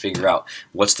you're trying to figure out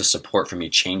what's the support for me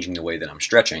changing the way that I'm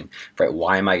stretching, right?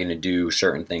 Why am I going to do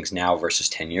certain things now versus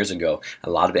 10 years ago? A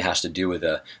lot of it has to do with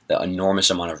the enormous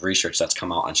amount of research that's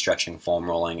come out on stretching, foam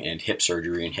rolling, and hip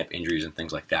surgery and hip injuries and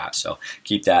things like that. So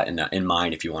keep that in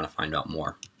mind if you want to find out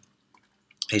more.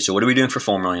 Okay, so what are we doing for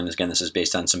foam rolling? Again, this is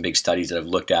based on some big studies that have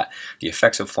looked at the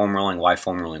effects of foam rolling, why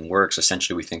foam rolling works.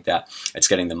 Essentially, we think that it's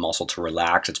getting the muscle to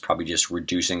relax. It's probably just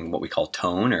reducing what we call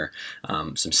tone or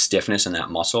some stiffness in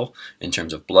that muscle in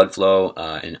terms of blood flow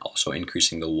and also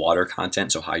increasing the water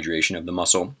content, so hydration of the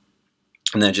muscle.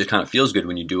 And then it just kind of feels good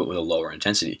when you do it with a lower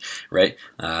intensity, right?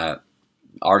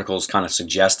 Articles kind of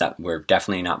suggest that we're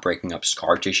definitely not breaking up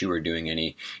scar tissue or doing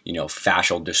any,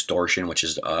 fascial distortion, which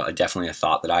is definitely a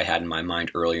thought that I had in my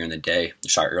mind earlier in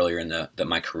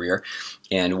my career.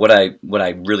 And what I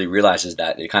really realized is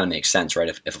that it kind of makes sense, right?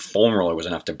 If a foam roller was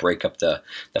enough to break up the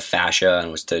fascia and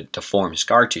was to form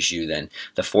scar tissue, then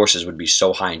the forces would be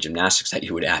so high in gymnastics that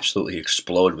you would absolutely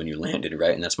explode when you landed,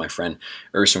 right? And that's my friend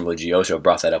Urson Religioso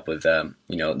brought that up with,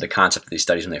 the concept of these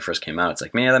studies when they first came out. It's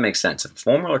like, man, that makes sense. If a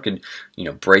foam roller could,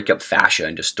 break up fascia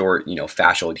and distort,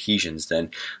 fascial adhesions,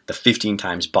 then the 15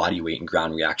 times body weight and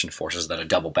ground reaction forces that a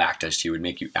double back does to you would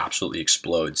make you absolutely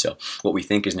explode. So what we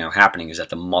think is now happening is that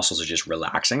the muscles are just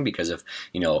relaxing because of,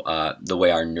 the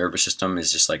way our nervous system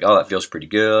is just like, oh, that feels pretty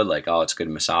good. Like, oh, it's a good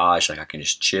massage. Like I can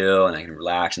just chill and I can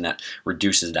relax, and that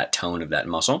reduces that tone of that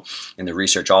muscle. And the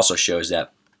research also shows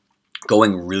that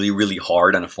going really, really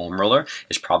hard on a foam roller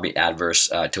is probably adverse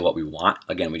to what we want.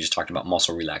 Again, we just talked about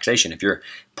muscle relaxation. If you're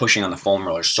pushing on the foam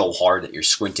roller so hard that you're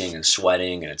squinting and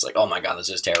sweating and it's like, oh my God, this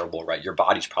is terrible, right? Your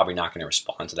body's probably not going to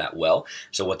respond to that well.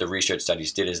 So what the research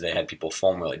studies did is they had people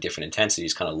foam roll at different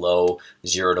intensities, kind of low,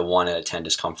 0 to 1 out of 10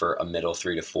 discomfort, a middle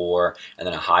 3 to 4, and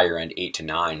then a higher end 8 to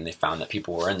 9. And they found that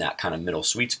people who were in that kind of middle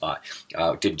sweet spot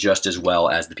did just as well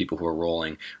as the people who were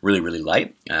rolling really, really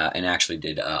light and actually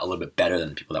did a little bit better than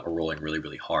the people that were rolling really,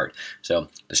 really hard. So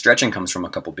the stretching comes from a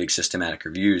couple big systematic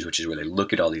reviews, which is where they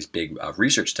look at all these big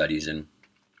research studies, and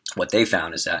what they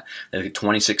found is that they looked at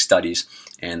 26 studies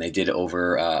and they did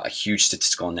over a huge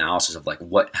statistical analysis of like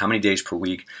how many days per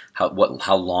week,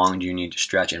 how long do you need to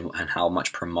stretch, and how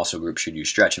much per muscle group should you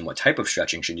stretch, and what type of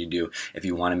stretching should you do if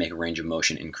you want to make range of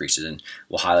motion increases. And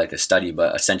we'll highlight the study,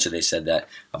 but essentially they said that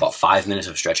about 5 minutes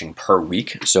of stretching per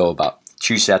week, so about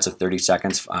 2 sets of 30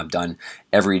 seconds done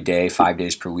every day, 5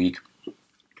 days per week,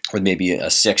 with maybe a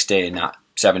 6 day, not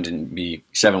 7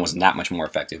 wasn't that much more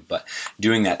effective, but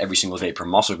doing that every single day per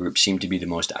muscle group seemed to be the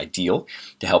most ideal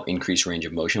to help increase range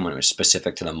of motion when it was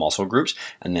specific to the muscle groups.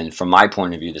 And then from my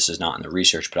point of view, this is not in the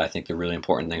research, but I think the really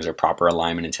important things are proper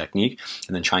alignment and technique,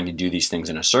 and then trying to do these things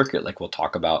in a circuit, like we'll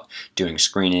talk about doing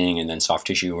screening and then soft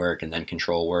tissue work and then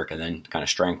control work and then kind of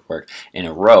strength work in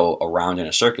a row around in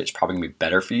a circuit. It's probably going to be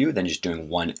better for you than just doing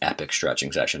one epic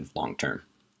stretching session long term.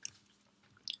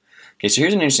 Okay, so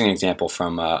here's an interesting example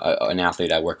from an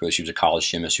athlete I worked with. She was a college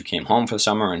gymnast who came home for the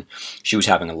summer, and she was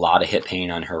having a lot of hip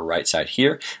pain on her right side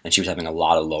here, and she was having a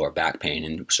lot of lower back pain.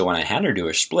 And so when I had her do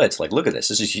her splits, like, look at this.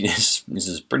 This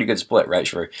is a pretty good split,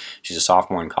 right? She's a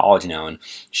sophomore in college now, and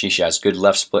she has good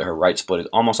left split. Her right split is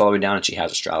almost all the way down, and she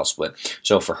has a straddle split.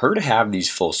 So for her to have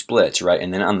these full splits, right,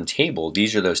 and then on the table,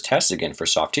 these are those tests again for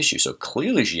soft tissue. So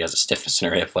clearly she has a stiffness in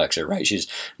her hip flexor, right? She's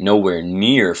nowhere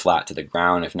near flat to the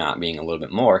ground, if not being a little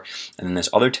bit more. And then this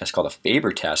other test called a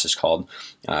Faber test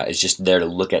is just there to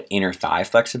look at inner thigh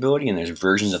flexibility. And there's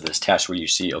versions of this test where you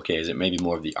see, okay, is it maybe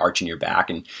more of the arch in your back?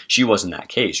 And she wasn't that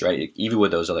case, right? Even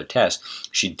with those other tests,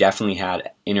 she definitely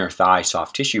had inner thigh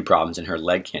soft tissue problems, and her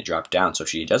leg can't drop down. So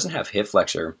she doesn't have hip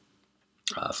flexor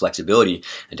flexibility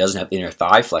and doesn't have inner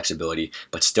thigh flexibility,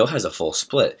 but still has a full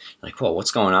split. Like, well,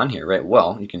 what's going on here, right?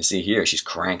 Well, you can see here she's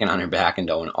cranking on her back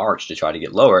into an arch to try to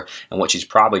get lower, and what she's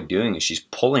probably doing is she's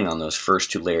pulling on those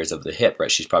first 2 layers of the hip, right?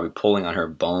 She's probably pulling on her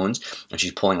bones and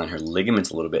she's pulling on her ligaments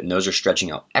a little bit, and those are stretching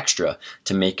out extra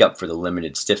to make up for the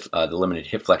limited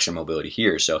hip flexor mobility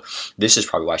here. So this is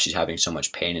probably why she's having so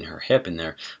much pain in her hip, and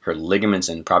her ligaments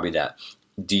and probably that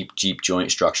deep joint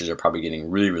structures are probably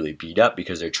getting really, really beat up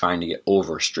because they're trying to get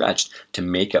overstretched to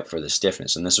make up for the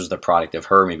stiffness. And this was the product of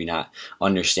her maybe not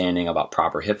understanding about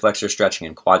proper hip flexor stretching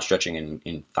and quad stretching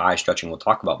and thigh stretching we'll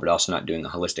talk about, but also not doing a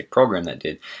holistic program that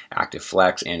did active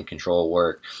flex and control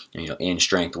work, and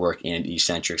strength work and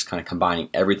eccentrics, kind of combining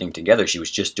everything together. She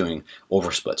was just doing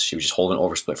oversplits. She was just holding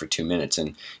oversplit for 2 minutes,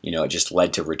 and it just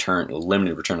led to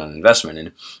limited return on investment.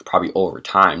 And probably over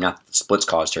time, not that splits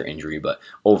caused her injury, but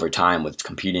over time with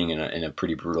competing in a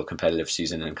pretty brutal competitive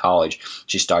season in college,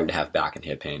 she started to have back and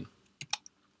hip pain.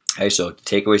 Okay, so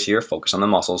takeaways here, focus on the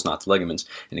muscles, not the ligaments.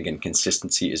 And again,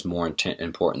 consistency is more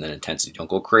important than intensity. Don't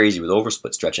go crazy with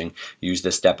oversplit stretching. Use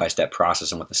this step-by-step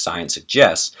process and what the science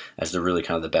suggests as the really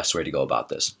kind of the best way to go about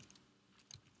this.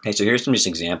 Okay, so here's some just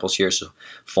examples here. So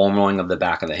foam rolling of the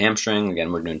back of the hamstring.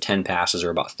 Again, we're doing 10 passes or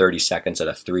about 30 seconds at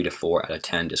a 3 to 4 out of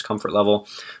 10 discomfort level.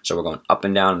 So we're going up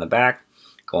and down in the back,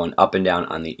 going up and down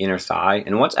on the inner thigh.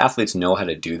 And once athletes know how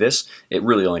to do this, it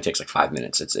really only takes like 5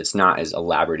 minutes. It's not as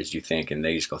elaborate as you think, and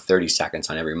they just go 30 seconds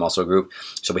on every muscle group.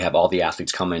 So we have all the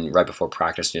athletes come in right before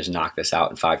practice and just knock this out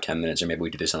in 5-10 minutes, or maybe we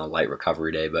do this on a light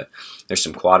recovery day, but there's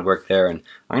some quad work there. And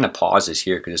I'm going to pause this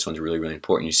here because this one's really, really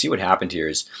important. You see what happened here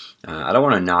is, I don't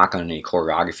want to knock on any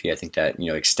choreography. I think that,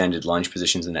 extended lunge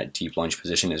positions and that deep lunge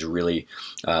position is really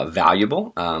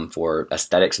valuable for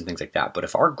aesthetics and things like that. But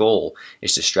if our goal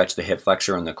is to stretch the hip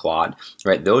flexor and the quad,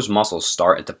 right, those muscles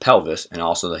start at the pelvis, and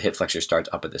also the hip flexor starts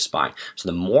up at the spine. So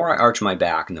the more I arch my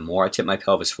back and the more I tip my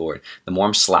pelvis forward, the more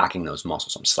I'm slacking those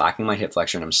muscles. I'm slacking my hip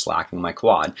flexor and I'm slacking my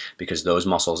quad, because those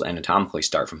muscles anatomically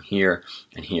start from here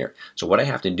and here. So what I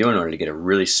have to do in order to get a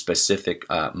really specific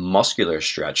muscular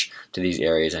stretch to these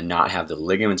areas and not have the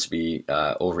ligaments be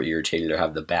over irritated or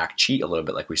have the back cheat a little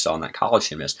bit like we saw in that college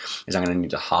gymnast, is I'm going to need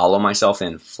to hollow myself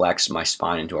in, flex my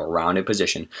spine into a rounded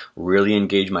position, really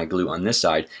engage my glute on this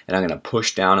side, and I'm going to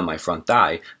push down on my front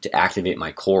thigh to activate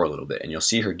my core a little bit. And you'll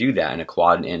see her do that in a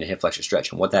quad and a hip flexor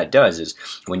stretch. And what that does is,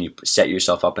 when you set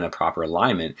yourself up in a proper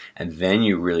alignment and then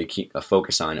you really keep a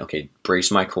focus on, okay,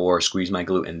 brace my core, squeeze my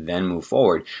glute, and then move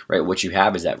forward, right? What you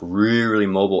have is that really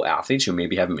mobile athletes who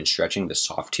maybe haven't been stretching the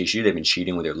soft tissue, they've been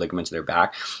cheating with their ligaments of their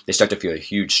back, they start to feel a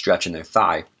huge stretch in their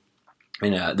thigh.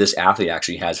 And this athlete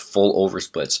actually has full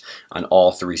oversplits on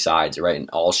all 3 sides, right? And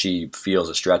all she feels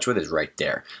a stretch with is right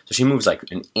there. So she moves like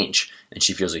an inch, and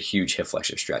she feels a huge hip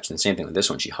flexor stretch. And the same thing with this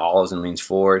one. She hollows and leans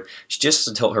forward. She just has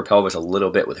to tilt her pelvis a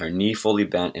little bit with her knee fully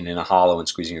bent and in a hollow and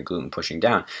squeezing her glute and pushing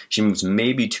down. She moves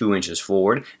maybe 2 inches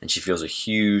forward, and she feels a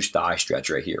huge thigh stretch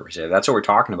right here. So that's what we're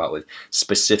talking about with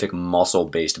specific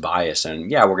muscle-based bias. And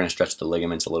yeah, we're going to stretch the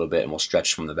ligaments a little bit, and we'll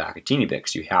stretch from the back a teeny bit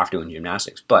because you have to in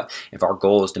gymnastics. But if our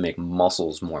goal is to make muscles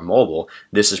more mobile,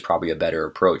 this is probably a better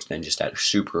approach than just that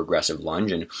super aggressive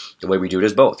lunge. And the way we do it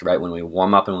is both, right? When we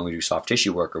warm up and when we do soft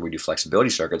tissue work or we do flexibility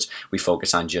circuits, we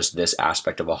focus on just this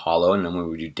aspect of a hollow, and then when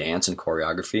we do dance and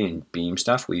choreography and beam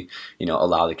stuff, we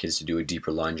allow the kids to do a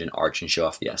deeper lunge and arch and show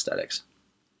off the aesthetics.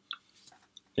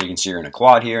 So you can see her in a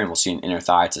quad here, and we'll see an inner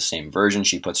thigh. It's the same version.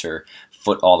 She puts her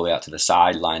foot all the way out to the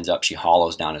side, lines up, she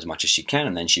hollows down as much as she can,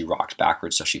 and then she rocks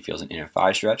backwards so she feels an inner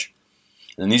thigh stretch.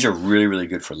 And then these are really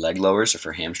good for leg lowers or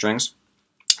for hamstrings.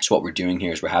 So what we're doing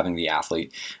here is we're having the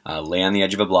athlete lay on the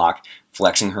edge of a block,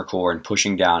 flexing her core and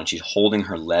pushing down, and she's holding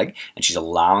her leg, and she's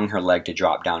allowing her leg to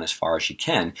drop down as far as she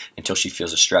can until she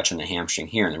feels a stretch in the hamstring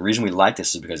here. And the reason we like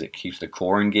this is because it keeps the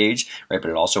core engaged, right? But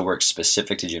it also works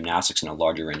specific to gymnastics in a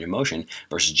larger range of motion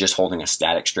versus just holding a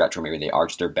static stretch where maybe they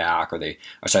arch their back, or they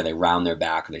round their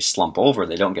back, or they slump over.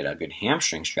 They don't get a good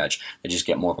hamstring stretch. They just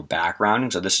get more of a back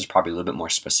rounding. So this is probably a little bit more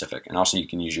specific. And also you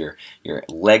can use your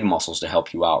leg muscles to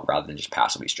help you out rather than just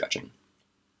passively stretching.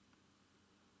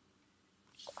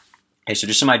 Okay, so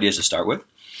just some ideas to start with.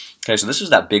 Okay, so this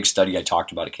is that big study I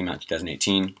talked about. It came out in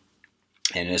 2018.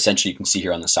 And essentially you can see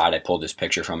here on the side, I pulled this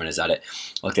picture from it, is that it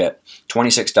looked at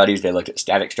 26 studies. They looked at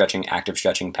static stretching, active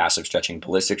stretching, passive stretching,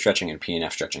 ballistic stretching, and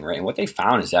PNF stretching, right? And what they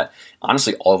found is that,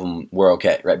 honestly, all of them were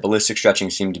okay, right? Ballistic stretching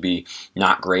seemed to be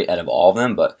not great out of all of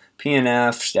them, but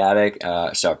PNF,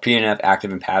 PNF,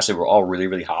 active, and passive were all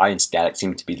really high, and static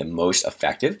seemed to be the most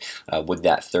effective with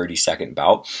that 30-second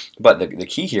bout. But the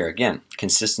key here, again,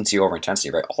 consistency over intensity,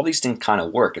 right? All these things kind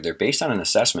of work. They're based on an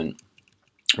assessment,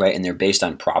 right, and they're based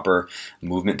on proper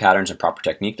movement patterns and proper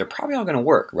technique. They're probably all going to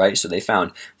work, right? So they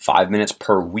found 5 minutes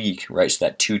per week, right? So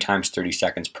that 2 times 30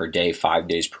 seconds per day, 5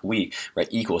 days per week, right,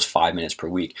 equals 5 minutes per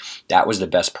week. That was the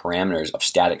best parameters of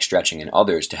static stretching and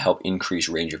others to help increase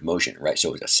range of motion, right? So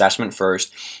it was assessment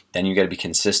first, then you got to be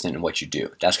consistent in what you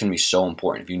do. That's going to be so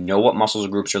important. If you know what muscles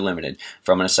groups are limited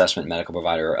from an assessment, medical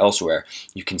provider, or elsewhere,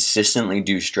 you consistently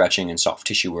do stretching and soft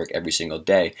tissue work every single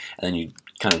day, and then you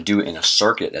kind of do it in a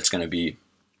circuit that's going to be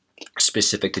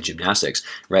specific to gymnastics,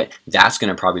 right? That's going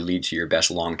to probably lead to your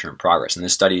best long-term progress. And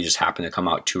this study just happened to come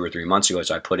out 2 or 3 months ago,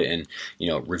 so I put it in,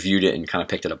 reviewed it and kind of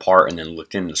picked it apart and then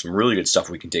looked into some really good stuff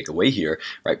we can take away here,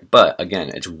 right? But again,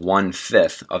 it's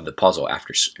 1/5 of the puzzle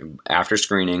after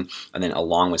screening, and then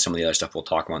along with some of the other stuff we'll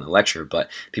talk about in the lecture. But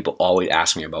people always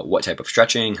ask me about what type of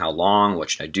stretching, how long,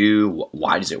 what should I do,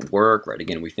 why does it work, right?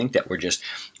 Again, we think that we're just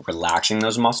relaxing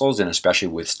those muscles, and especially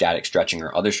with static stretching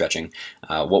or other stretching,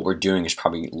 what we're doing is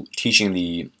probably teaching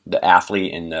the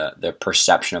athlete and the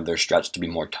perception of their stretch to be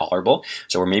more tolerable.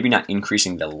 So we're maybe not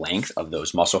increasing the length of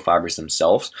those muscle fibers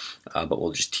themselves, but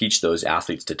we'll just teach those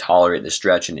athletes to tolerate the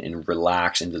stretch and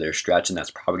relax into their stretch, and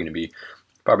that's probably going to be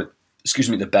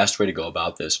the best way to go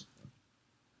about this.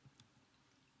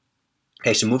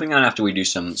 Okay, so moving on, after we do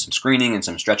some screening and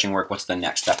some stretching work, what's the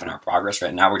next step in our progress?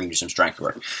 Right now we're going to do some strength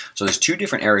work. So there's two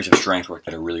different areas of strength work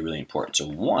that are really, really important. So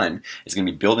one is going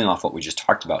to be building off what we just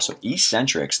talked about. So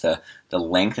eccentrics, the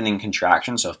lengthening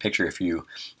contraction. So picture if you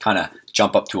kind of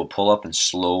jump up to a pull-up and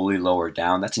slowly lower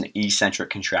down, that's an eccentric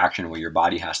contraction where your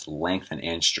body has to lengthen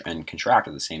and contract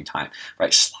at the same time.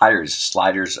 Right?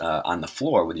 Sliders on the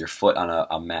floor with your foot on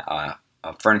a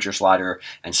furniture slider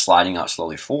and sliding out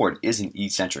slowly forward is an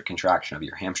eccentric contraction of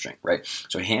your hamstring, right?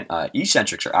 So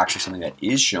eccentrics are actually something that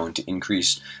is shown to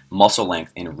increase muscle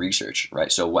length in research,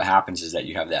 right? So what happens is that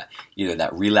you have either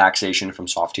that relaxation from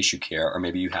soft tissue care, or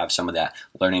maybe you have some of that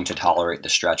learning to tolerate the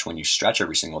stretch when you stretch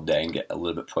every single day and get a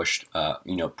little bit pushed,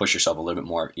 push yourself a little bit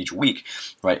more each week,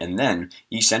 right? And then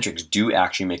eccentrics do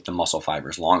actually make the muscle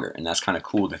fibers longer, and that's kind of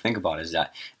cool to think about, is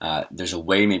that there's a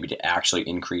way maybe to actually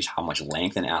increase how much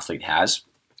length an athlete has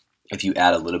if you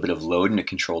add a little bit of load in a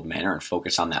controlled manner and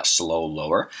focus on that slow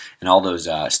lower. And all those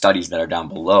studies that are down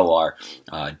below are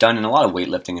done in a lot of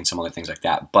weightlifting and some other things like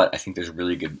that. But I think there's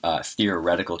really good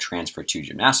theoretical transfer to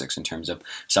gymnastics in terms of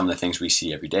some of the things we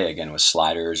see every day, again, with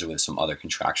sliders or with some other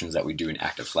contractions that we do in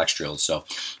active flex drills. So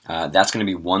that's going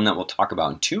to be one that we'll talk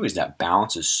about. And two is that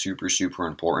balance is super, super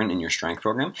important in your strength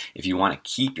program if you want to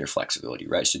keep your flexibility,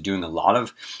 right? So doing a lot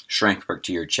of strength work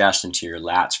to your chest and to your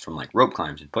lats from like rope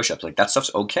climbs and push-ups, like that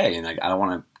stuff's okay. And I don't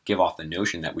want to give off the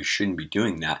notion that we shouldn't be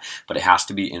doing that, but it has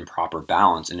to be in proper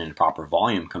balance and in proper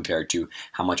volume compared to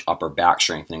how much upper back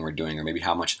strengthening we're doing, or maybe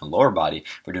how much in the lower body.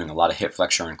 We're doing a lot of hip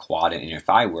flexor and quad and inner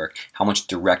thigh work. How much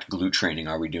direct glute training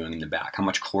are we doing in the back? How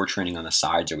much core training on the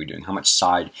sides are we doing? How much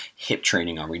side hip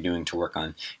training are we doing to work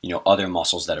on, other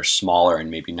muscles that are smaller and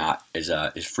maybe not as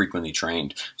frequently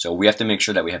trained? So we have to make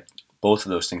sure that we have both of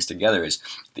those things together, is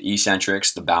the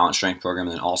eccentrics, the balance strength program,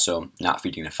 and then also not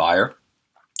feeding the fire,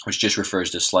 which just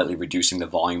refers to slightly reducing the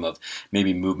volume of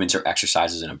maybe movements or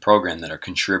exercises in a program that are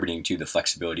contributing to the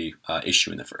flexibility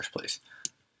issue in the first place.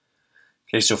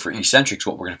 Okay, so for eccentrics,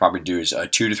 what we're going to probably do is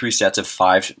 2 to 3 sets of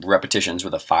 5 repetitions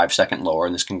with a 5-second lower,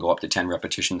 and this can go up to 10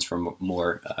 repetitions for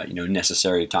more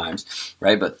necessary times,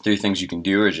 right? But 3 things you can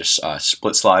do are just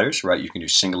split sliders, right? You can do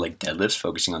single leg deadlifts,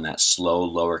 focusing on that slow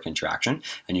lower contraction,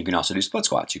 and you can also do split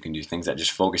squats. You can do things that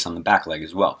just focus on the back leg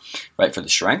as well, right? For the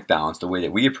strength balance, the way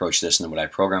that we approach this, and what I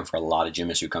program for a lot of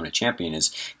gymnasts who come to Champion,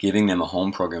 is giving them a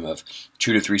home program of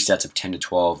 2 to 3 sets of 10 to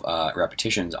 12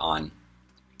 repetitions on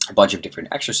a bunch of different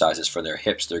exercises for their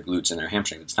hips, their glutes, and their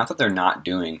hamstrings. It's not that they're not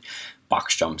doing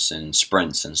box jumps and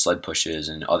sprints and sled pushes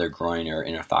and other groin or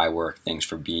inner thigh work, things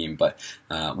for beam, but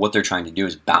what they're trying to do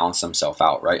is balance themselves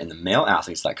out, right? And the male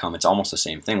athletes that come, it's almost the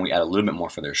same thing. We add a little bit more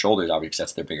for their shoulders, obviously, because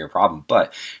that's their bigger problem,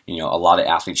 but a lot of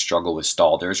athletes struggle with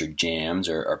stalders or jams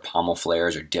or pommel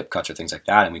flares or dip cuts or things like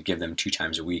that, and we give them 2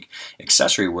 times a week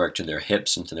accessory work to their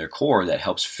hips and to their core that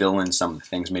helps fill in some of the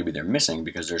things maybe they're missing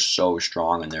because they're so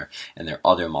strong in their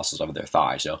other muscles of their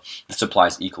thigh. So this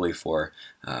applies equally for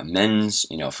men's,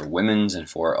 for women's, and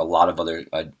for a lot of other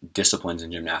disciplines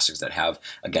in gymnastics that have,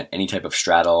 again, any type of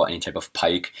straddle, any type of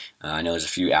pike. I know there's a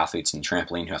few athletes in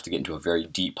trampoline who have to get into a very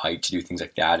deep pike to do things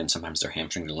like that, and sometimes their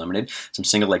hamstrings are limited. Some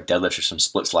single leg deadlifts or some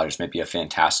split sliders might be a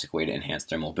fantastic way to enhance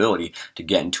their mobility to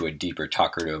get into a deeper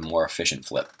tuck or to a more efficient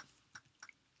flip.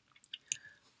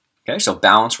 Okay, so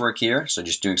balance work here. So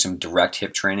just doing some direct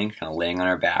hip training, kind of laying on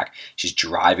our back, just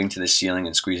driving to the ceiling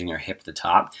and squeezing our hip at the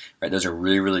top. Right, those are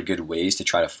really, really good ways to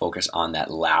try to focus on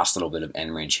that last little bit of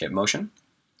end range hip motion.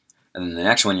 And then the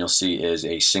next one you'll see is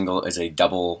a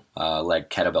double leg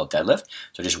kettlebell deadlift.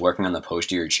 So just working on the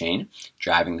posterior chain,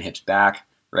 driving the hips back.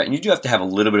 Right, and you do have to have a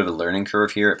little bit of a learning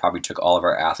curve here. It probably took all of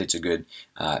our athletes a good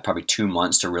probably 2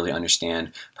 months to really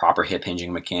understand proper hip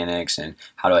hinging mechanics and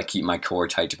how do I keep my core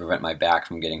tight to prevent my back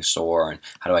from getting sore, and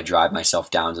how do I drive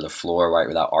myself down to the floor, right,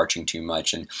 without arching too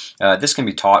much. And this can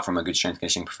be taught from a good strength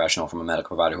conditioning professional, from a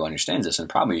medical provider who understands this, in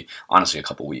probably, honestly, a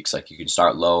couple weeks. Like, you can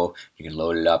start low, you can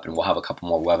load it up, and we'll have a couple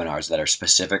more webinars that are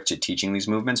specific to teaching these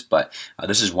movements, but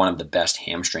this is one of the best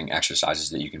hamstring exercises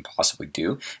that you can possibly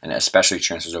do, and it especially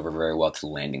transfers over very well to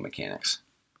the landing mechanics.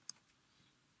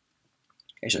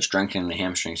 Okay, so strengthening the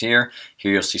hamstrings here.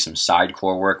 Here you'll see some side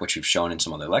core work, which we've shown in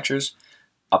some other lectures.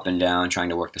 Up and down, trying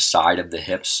to work the side of the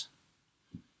hips.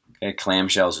 Okay,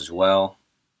 clamshells as well.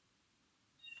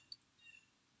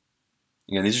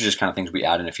 Again, these are just kind of things we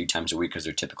add in a few times a week because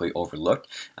they're typically overlooked.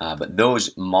 But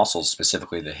those muscles,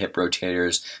 specifically the hip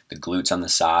rotators, the glutes on the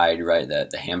side, right,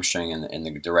 the hamstring and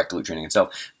the direct glute training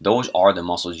itself, those are the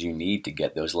muscles you need to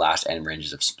get those last end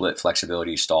ranges of split,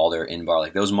 flexibility, stalled, or in bar.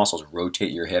 Like those muscles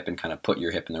rotate your hip and kind of put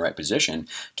your hip in the right position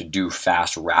to do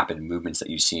fast, rapid movements that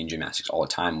you see in gymnastics all the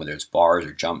time, whether it's bars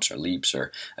or jumps or leaps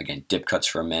or, again, dip cuts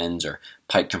for men's or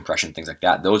pike compression, things like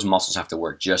that. Those muscles have to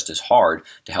work just as hard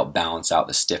to help balance out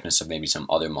the stiffness of maybe some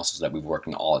other muscles that we've worked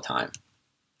on all the time.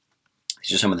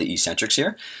 These are some of the eccentrics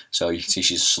here. So you can see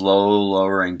she's slow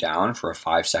lowering down for a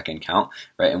 5-second count,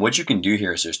 right? And what you can do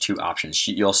here is there's two options.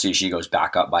 You'll see she goes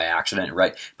back up by accident,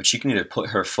 right? But she can either put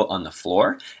her foot on the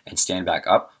floor and stand back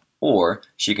up, or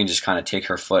she can just kind of take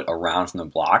her foot around from the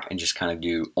block and just kind of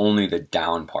do only the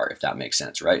down part, if that makes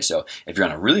sense, right? So if you're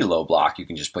on a really low block, you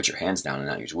can just put your hands down and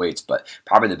not use weights, but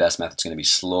probably the best method is going to be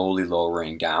slowly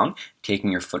lowering down,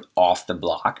 taking your foot off the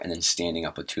block, and then standing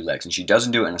up with two legs. And she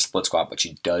doesn't do it in a split squat, but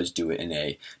she does do it in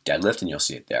a deadlift, and you'll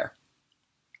see it there.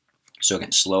 So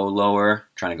again, slow lower,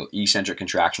 trying to go eccentric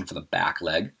contraction for the back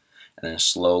leg, and then a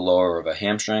slow lower of a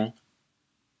hamstring.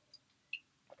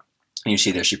 And you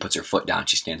see there she puts her foot down,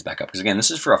 she stands back up. Because again,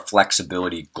 this is for a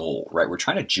flexibility goal, right? We're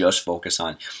trying to just focus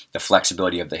on the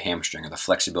flexibility of the hamstring or the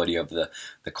flexibility of the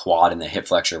quad and the hip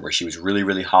flexor, where she was really,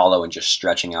 really hollow and just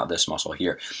stretching out this muscle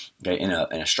here. Okay, in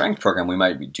a strength program, we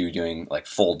might be doing like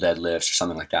full deadlifts or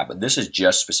something like that, but this is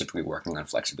just specifically working on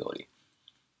flexibility.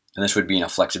 And this would be in a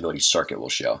flexibility circuit we'll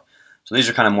show. So these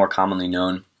are kind of more commonly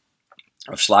known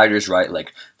of sliders, right?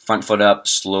 Like front foot up,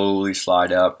 slowly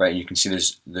slide up, right? And you can see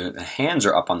the hands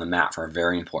are up on the mat for a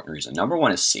very important reason. Number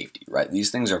one is safety, right?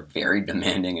 These things are very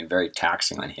demanding and very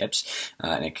taxing on hips,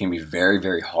 and it can be very,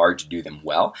 very hard to do them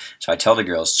well. So I tell the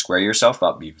girls, square yourself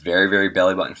up, be very, very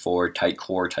belly button forward, tight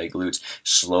core, tight glutes,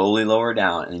 slowly lower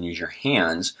down, and then use your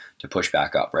hands to push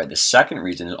back up, right? The second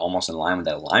reason is almost in line with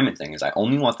that alignment thing is I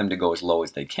only want them to go as low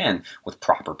as they can with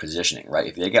proper positioning, right?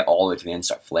 If they get all the way to the end,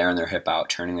 start flaring their hip out,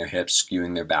 turning their hips,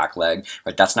 skewing their back leg,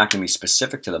 right? That's not going to be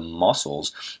specific to the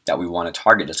muscles that we want to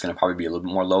target. It's going to probably be a little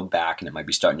bit more low back, and it might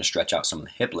be starting to stretch out some of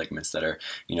the hip ligaments that are,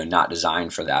 not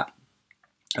designed for that.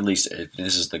 At least if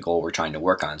this is the goal we're trying to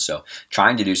work on. So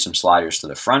trying to do some sliders to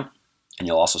the front, and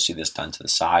you'll also see this done to the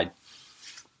side.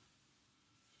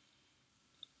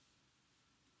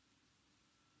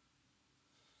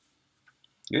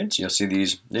 Good. So you'll see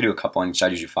these, they do a couple on each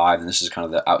side, usually 5, and this is kind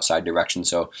of the outside direction.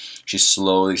 So she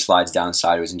slowly slides down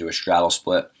sideways into a straddle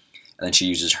split, and then she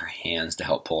uses her hands to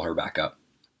help pull her back up.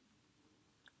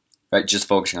 Right, just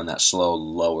focusing on that slow,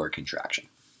 lower contraction.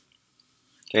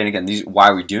 Okay, and again, why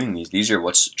are we doing these? These are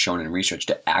what's shown in research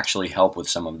to actually help with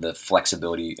some of the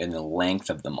flexibility and the length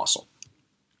of the muscle.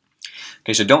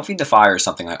 Okay, so don't feed the fire is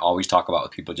something I always talk about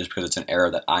with people just because it's an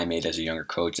error that I made as a younger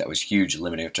coach that was huge,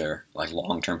 limiting to like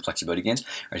long-term flexibility gains.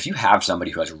 Or if you have somebody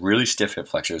who has really stiff hip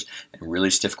flexors and really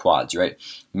stiff quads, right?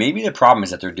 Maybe the problem is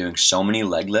that they're doing so many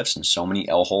leg lifts and so many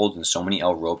L holds and so many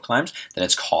L rope climbs that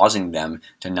it's causing them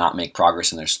to not make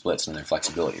progress in their splits and their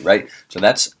flexibility, right? So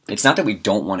it's not that we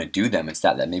don't want to do them, it's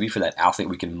that maybe for that athlete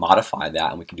we can modify that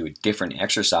and we can do a different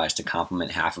exercise to complement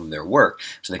half of their work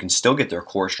so they can still get their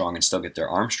core strong and still get their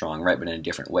arm strong, right? But in a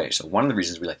different way. So one of the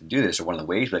reasons we like to do this, or one of the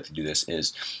ways we like to do this,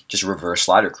 is just reverse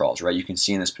slider crawls, right? You can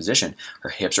see in this position, her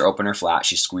hips are open or flat,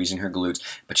 she's squeezing her glutes,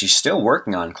 but she's still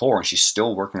working on core and she's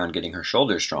still working on getting her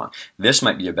shoulders strong. This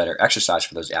might be a better exercise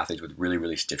for those athletes with really,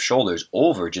 really stiff shoulders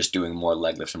over just doing more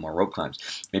leg lifts and more rope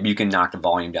climbs. Maybe you can knock the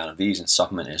volume down of these and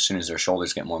supplement, and as soon as their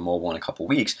shoulders get more mobile in a couple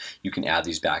weeks, you can add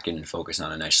these back in and focus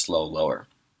on a nice slow lower.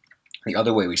 The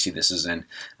other way we see this is in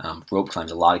rope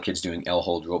climbs. A lot of kids doing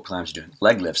L-hold rope climbs, doing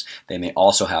leg lifts. They may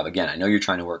also have, again, I know you're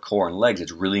trying to work core and legs.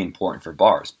 It's really important for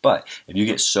bars. But if you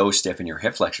get so stiff in your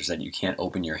hip flexors that you can't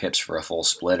open your hips for a full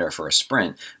split or for a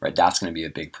sprint, right, that's going to be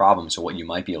a big problem. So what you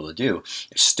might be able to do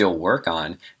is still work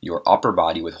on your upper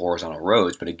body with horizontal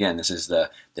rows. But again, this is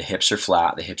the hips are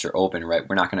flat, the hips are open, right?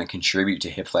 We're not going to contribute to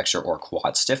hip flexor or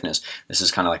quad stiffness. This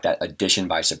is kind of like that addition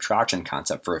by subtraction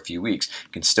concept for a few weeks.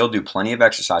 You can still do plenty of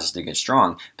exercises to get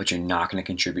strong, but you're not going to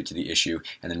contribute to the issue.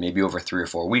 And then maybe over 3 or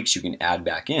 4 weeks, you can add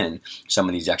back in some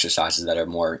of these exercises that are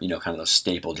more, kind of those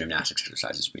staple gymnastics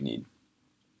exercises we need.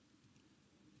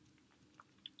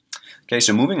 Okay,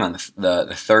 so moving on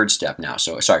the third step now.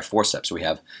 So sorry, fourth step. So we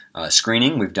have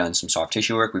screening. We've done some soft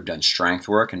tissue work. We've done strength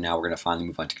work, and now we're going to finally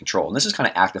move on to control. And this is kind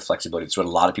of active flexibility. It's what a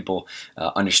lot of people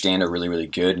understand are really, really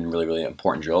good and really, really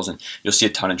important drills. And you'll see a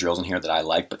ton of drills in here that I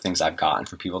like, but things I've gotten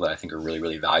from people that I think are really,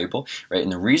 really valuable, right?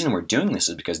 And the reason we're doing this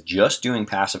is because just doing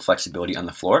passive flexibility on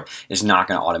the floor is not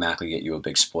going to automatically get you a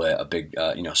big split, a big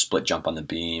split jump on the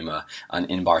beam, an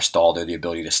in-bar stall, or the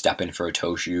ability to step in for a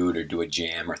toe shoot or do a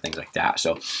jam or things like that.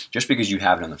 So just because you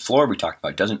have it on the floor, we talked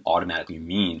about, doesn't automatically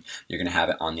mean you're going to have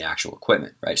it on the actual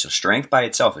equipment, right? So strength by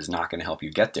itself is not going to help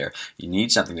you get there. You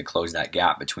need something to close that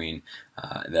gap between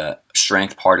the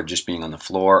strength part of just being on the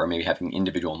floor, or maybe having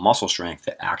individual muscle strength,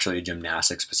 to actually a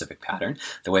gymnastic specific pattern.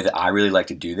 The way that I really like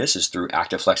to do this is through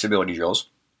active flexibility drills,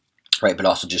 right, but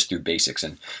also just through basics.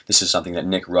 And this is something that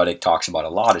Nick Ruddick talks about a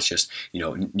lot. It's just,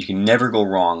 you can never go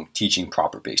wrong teaching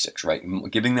proper basics, right?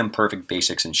 Giving them perfect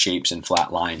basics and shapes and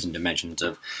flat lines and dimensions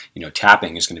of,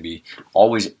 tapping is going to be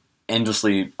always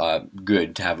endlessly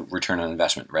good to have return on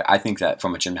investment, right? I think that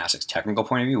from a gymnastics technical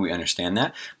point of view, we understand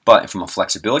that, but from a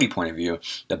flexibility point of view,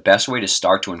 the best way to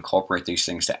start to incorporate these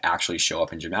things to actually show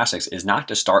up in gymnastics is not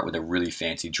to start with a really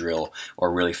fancy drill or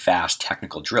a really fast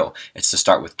technical drill. It's to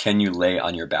start with, can you lay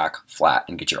on your back flat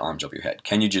and get your arms over your head?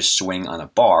 Can you just swing on a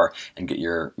bar and get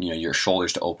your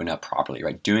shoulders to open up properly,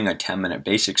 right? Doing a 10-minute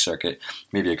basic circuit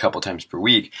maybe a couple times per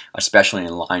week, especially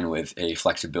in line with a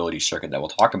flexibility circuit that we'll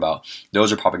talk about,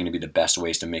 those are probably going to be the best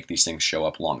ways to make these things show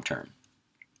up long term.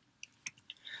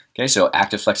 Okay, so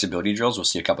active flexibility drills, we'll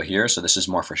see a couple here. So this is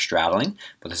more for straddling,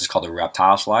 but this is called a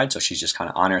reptile slide. So she's just kind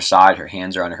of on her side, her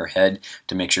hands are under her head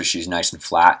to make sure she's nice and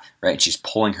flat, right? And she's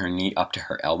pulling her knee up to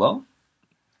her elbow,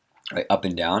 right, up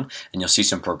and down, and you'll see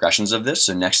some progressions of this.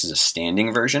 So next is a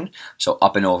standing version, so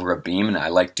up and over a beam, and I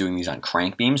like doing these on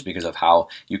crank beams because of how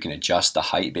you can adjust the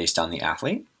height based on the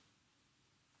athlete.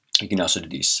 You can also do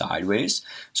these sideways.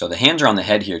 So the hands are on the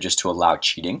head here just to allow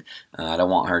cheating. I don't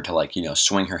want her to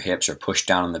swing her hips or push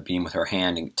down on the beam with her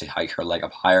hand and to hike her leg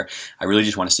up higher. I really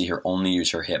just want to see her only use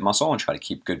her hip muscle and try to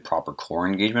keep good proper core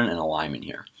engagement and alignment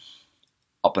here.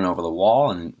 Up and over the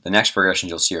wall, and the next progressions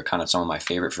you'll see are kind of some of my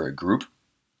favorite for a group.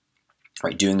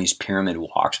 Right, doing these pyramid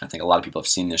walks. And I think a lot of people have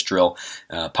seen this drill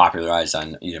popularized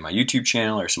on either my YouTube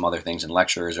channel or some other things in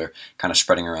lectures or kind of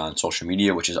spreading around social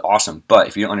media, which is awesome. But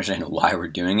if you don't understand why we're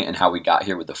doing it and how we got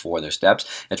here with the 4 other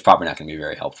steps, it's probably not going to be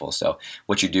very helpful. So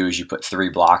what you do is you put 3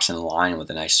 blocks in a line with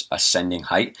a nice ascending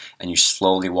height, and you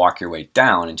slowly walk your way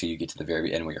down until you get to the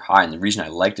very end where you're high. And the reason I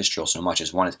like this drill so much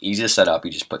is, one, it's easy to set up.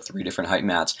 You just put 3 different height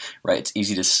mats, right? It's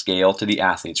easy to scale to the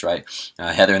athletes, right?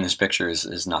 Heather in this picture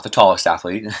is not the tallest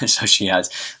athlete, so she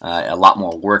has a lot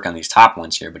more work on these top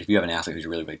ones here, but if you have an athlete who's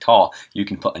really, really tall, you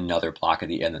can put another block at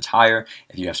the end that's higher.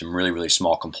 If you have some really, really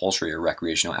small compulsory or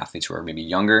recreational athletes who are maybe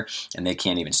younger and they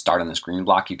can't even start on this green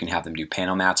block, you can have them do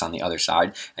panel mats on the other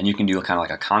side, and you can do kind of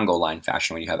like a Congo line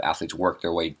fashion where you have athletes work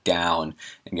their way down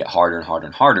and get harder and harder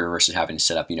and harder versus having to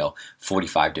set up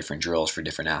 45 different drills for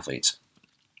different athletes.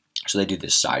 So they do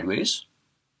this sideways.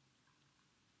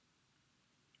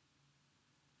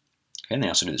 Okay, and they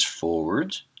also do this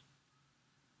forwards.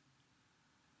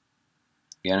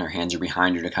 Again, her hands are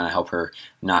behind her to kind of help her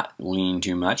not lean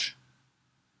too much.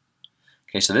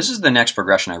 Okay, so this is the next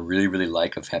progression I really, really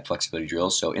like of hip flexibility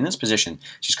drills. So in this position,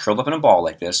 she's curled up in a ball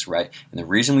like this, right? And the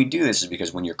reason we do this is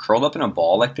because when you're curled up in a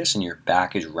ball like this and your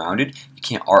back is rounded, you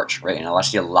can't arch, right? And I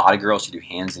see a lot of girls who do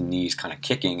hands and knees kind of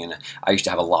kicking, and I used to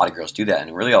have a lot of girls do that,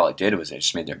 and really all it did was it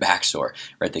just made their back sore,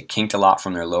 right? They kinked a lot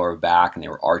from their lower back, and they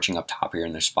were arching up top here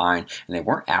in their spine, and they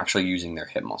weren't actually using their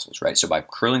hip muscles, right? So by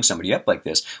curling somebody up like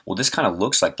this, well, this kind of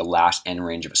looks like the last end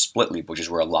range of a split leap, which is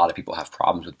where a lot of people have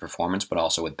problems with performance, but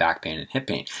also with back pain and hip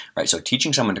pain, right? So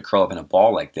teaching someone to curl up in a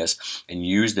ball like this and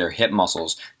use their hip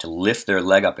muscles to lift their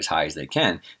leg up as high as they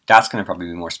can, that's going to probably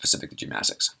be more specific to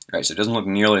gymnastics, right? So it doesn't look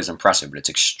nearly as impressive, but it's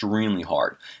extremely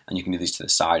hard, and you can do these to the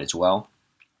side as well.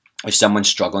 If someone's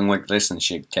struggling with this and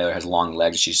Taylor has long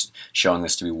legs, she's showing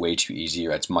this to be way too easy,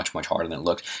 or it's much, much harder than it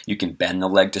looks, you can bend the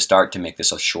leg to start to make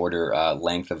this a shorter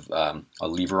length of a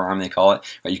lever arm, they call it.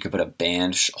 Right? You can put a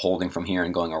band holding from here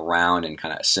and going around and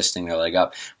kind of assisting their leg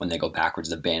up. When they go backwards,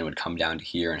 the band would come down to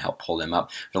here and help pull them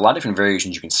up. There's a lot of different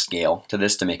variations you can scale to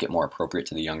this to make it more appropriate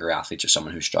to the younger athletes or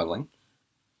someone who's struggling.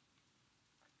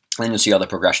 And then you'll see other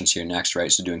progressions here next,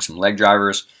 right? So doing some leg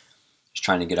drivers. Just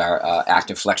trying to get our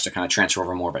active flex to kind of transfer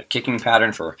over more of a kicking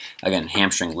pattern for, again,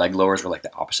 hamstring leg lowers. We're like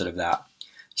the opposite of that.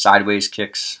 Sideways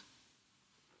kicks.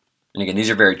 And again, these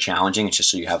are very challenging. It's just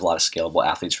so you have a lot of scalable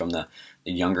athletes from the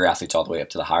younger athletes all the way up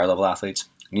to the higher level athletes.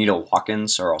 Needle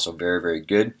walk-ins are also very, very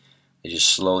good. They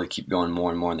just slowly keep going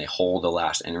more and more, and they hold the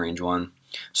last end range one.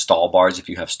 Stall bars, if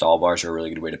you have stall bars, are a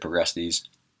really good way to progress these.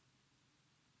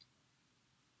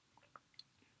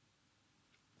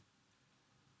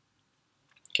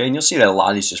 Okay, and you'll see that a lot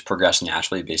of these just progress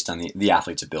naturally based on the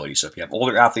athlete's ability. So if you have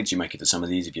older athletes, you might get to some of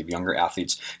these. If you have younger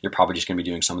athletes, you're probably just going to be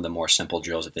doing some of the more simple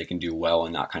drills that they can do well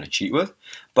and not kind of cheat with.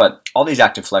 But all these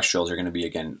active flex drills are going to be,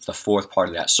 again, the fourth part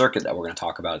of that circuit that we're going to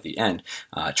talk about at the end,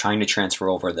 trying to transfer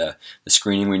over the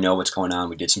screening. We know what's going on.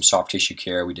 We did some soft tissue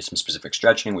care. We did some specific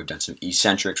stretching. We've done some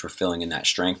eccentrics. We're filling in that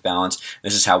strength balance.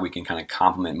 This is how we can kind of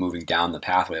complement moving down the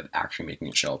pathway of actually making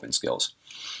it show up in skills.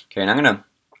 Okay, and I'm going to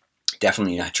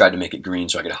definitely, I tried to make it green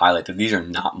so I could highlight that these are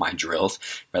not my drills,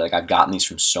 right? Like, I've gotten these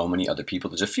from so many other people.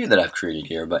 There's a few that I've created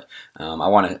here, but I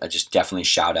want to just definitely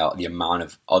shout out the amount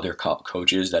of other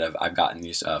coaches that I've gotten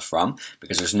these from,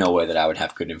 because there's no way that I would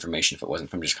have good information if it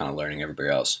wasn't from just kind of learning everybody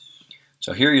else.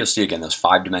 So here you'll see again those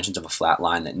 5 dimensions of a flat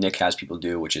line that Nick has people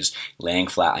do, which is laying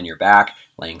flat on your back,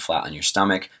 laying flat on your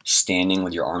stomach, standing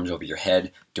with your arms over your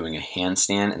head, doing a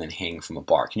handstand, and then hanging from a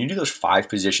bar. Can you do those 5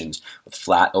 positions with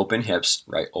flat, open hips,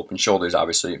 right? Open shoulders,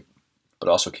 obviously, but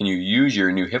also can you use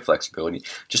your new hip flexibility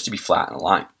just to be flat in a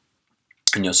line?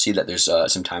 And you'll see that there's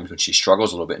some times when she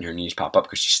struggles a little bit and her knees pop up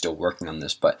because she's still working on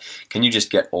this. But can you just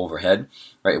get overhead,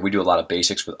 right? We do a lot of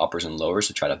basics with uppers and lowers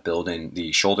to try to build in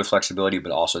the shoulder flexibility,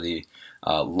 but also the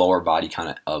lower body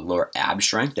kind of lower ab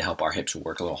strength to help our hips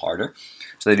work a little harder.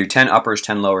 So they do 10 uppers,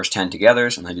 10 lowers, 10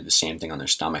 togethers, and they do the same thing on their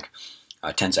stomach.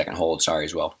 10-second hold, sorry,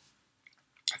 as well.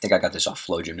 I think I got this off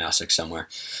Flow Gymnastics somewhere.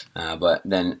 But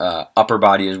then upper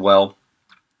body as well.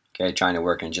 Okay, trying to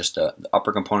work in just the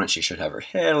upper component. She should have her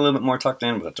head a little bit more tucked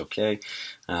in, but that's okay.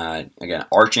 Again,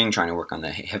 arching, trying to work on the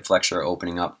hip flexor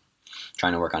opening up.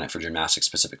 Trying to work on it for gymnastics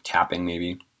specific tapping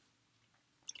maybe.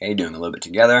 Okay, doing a little bit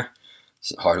together.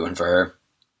 This is a hard one for her.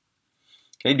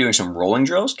 Okay, doing some rolling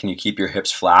drills. Can you keep your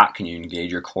hips flat? Can you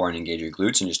engage your core and engage your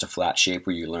glutes in just a flat shape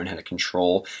where you learn how to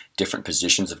control different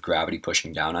positions of gravity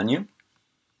pushing down on you?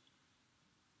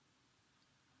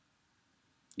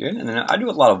 Good. And then I do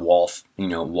a lot of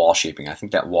wall shaping. I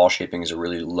think that wall shaping is a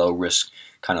really low risk,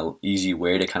 kind of easy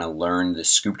way to kind of learn the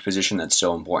scooped position that's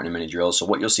so important in many drills. So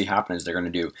what you'll see happen is they're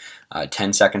going to do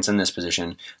 10 seconds in this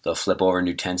position. They'll flip over and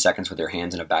do 10 seconds with their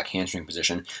hands in a back hamstring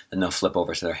position. Then they'll flip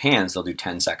over to their hands. They'll do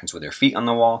 10 seconds with their feet on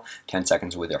the wall, 10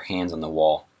 seconds with their hands on the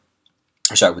wall.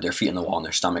 With their feet on the wall and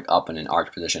their stomach up in an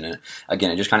arch position. And again,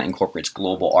 it just kind of incorporates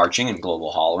global arching and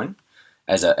global hollowing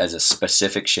as a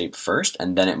specific shape first,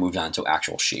 and then it moves on to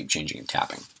actual shape changing and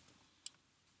tapping.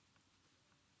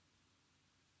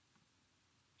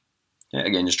 Yeah,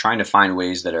 again, just trying to find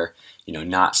ways that are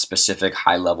not specific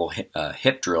high level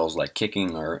hip drills like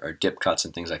kicking or dip cuts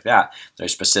and things like that. That are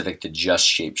specific to just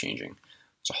shape changing.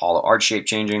 So hollow arch shape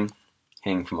changing,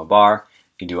 hanging from a bar.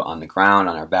 You can do it on the ground,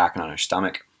 on our back, and on our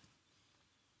stomach.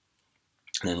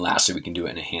 And then lastly, we can do it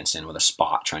in a handstand with a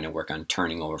spot, trying to work on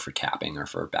turning over for tapping or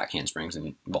for back handsprings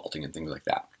and vaulting and things like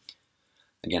that.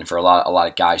 Again, for a lot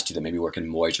of guys too that maybe work in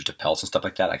moys or tapels and stuff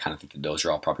like that, I kind of think that those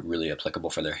are all probably really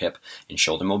applicable for their hip and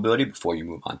shoulder mobility before you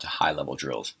move on to high level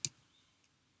drills.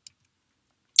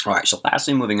 All right, so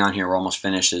lastly, moving on here, we're almost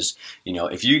finished, is,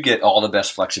 if you get all the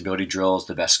best flexibility drills,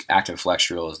 the best active flex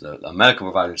drills, the medical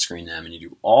provider to screen them, and you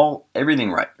do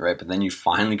everything right, but then you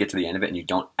finally get to the end of it and you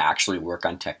don't actually work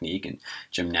on technique and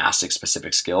gymnastics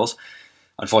specific skills,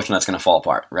 unfortunately, that's going to fall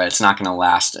apart, right? It's not going to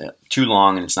last too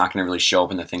long, and it's not going to really show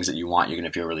up in the things that you want. You're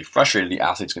going to feel really frustrated. The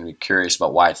athlete's going to be curious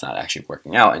about why it's not actually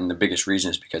working out, and the biggest reason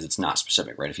is because it's not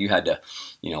specific, right? If you had to,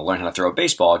 learn how to throw a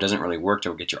baseball, it doesn't really work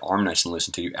to get your arm nice and loose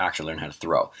until you actually learn how to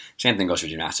throw. Same thing goes for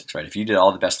gymnastics, right? If you did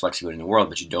all the best flexibility in the world,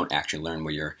 but you don't actually learn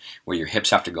where your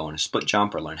hips have to go in a split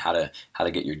jump, or learn how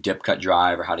to get your dip cut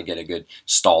drive, or how to get a good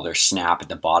stalled or snap at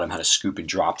the bottom, how to scoop and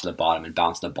drop to the bottom and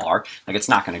bounce the bar, like, it's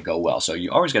not going to go well. So you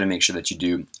always got to make sure that you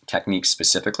do techniques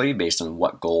specifically based on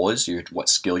what goal is, what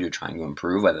skill you're trying to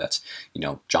improve, whether that's,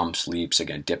 jumps, leaps,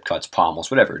 again, dip cuts, pommels,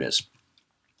 whatever it is,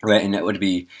 right? And that would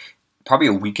be probably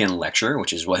a weekend lecture,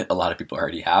 which is what a lot of people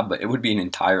already have, but it would be an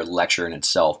entire lecture in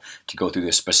itself to go through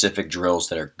the specific drills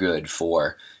that are good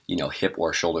for, hip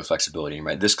or shoulder flexibility,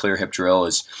 right? This clear hip drill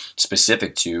is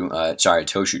specific to,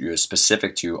 toe shoot drill is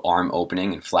specific to arm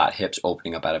opening and flat hips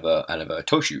opening up out of a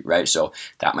toe shoot, right? So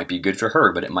that might be good for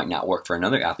her, but it might not work for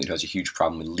another athlete who has a huge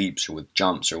problem with leaps or with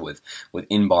jumps or with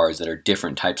in bars that are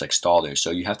different types like stallers.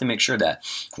 So you have to make sure that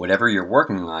whatever you're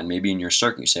working on, maybe in your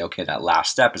circuit, you say, okay, that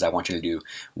last step is I want you to do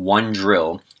one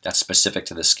drill that's specific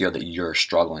to the skill that you're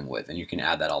struggling with, and you can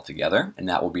add that all together, and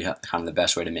that will be kind of the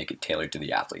best way to make it tailored to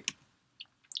the athlete.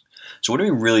 So what are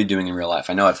we really doing in real life?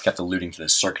 I know I've kept alluding to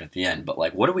this circuit at the end, but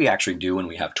what do we actually do when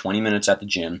we have 20 minutes at the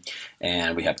gym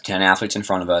and we have 10 athletes in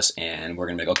front of us, and we're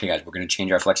going to be like, okay guys, we're going to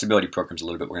change our flexibility programs a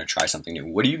little bit. We're going to try something new.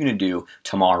 What are you going to do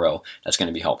tomorrow that's going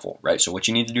to be helpful, right? So what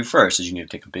you need to do first is you need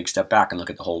to take a big step back and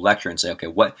look at the whole lecture and say, okay,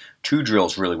 what 2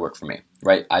 drills really work for me?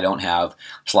 right? I don't have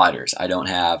sliders. I don't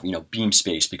have, beam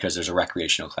space because there's a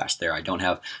recreational class there. I don't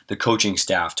have the coaching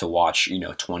staff to watch,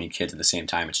 20 kids at the same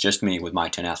time. It's just me with my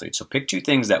 10 athletes. So pick 2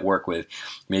 things that work with.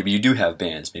 Maybe you do have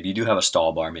bands. Maybe you do have a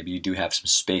stall bar. Maybe you do have some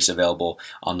space available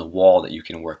on the wall that you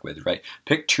can work with, right?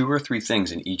 Pick 2 or 3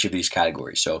 things in each of these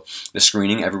categories. So the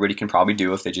screening, everybody can probably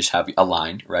do if they just have a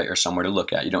line, right, or somewhere to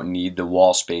look at. You don't need the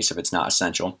wall space if it's not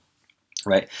essential.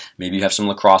 Right? Maybe you have some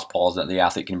lacrosse balls that the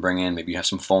athlete can bring in. Maybe you have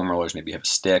some foam rollers. Maybe you have a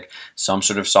stick. Some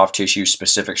sort of soft tissue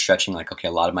specific stretching. Like, okay,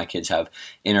 a lot of my kids have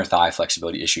inner thigh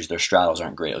flexibility issues. Their straddles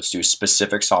aren't great. Let's do a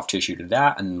specific soft tissue to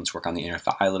that, and let's work on the inner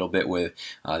thigh a little bit with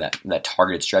that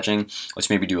targeted stretching. Let's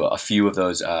maybe do a few of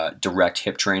those direct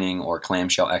hip training or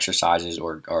clamshell exercises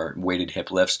or weighted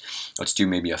hip lifts. Let's do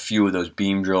maybe a few of those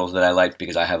beam drills that I like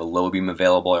because I have a low beam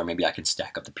available, or maybe I can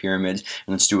stack up the pyramids.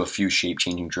 And let's do a few shape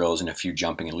changing drills and a few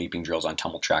jumping and leaping drills on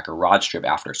tumble track or rod strip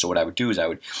after. So what I would do is I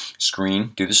would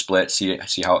screen, do the split, see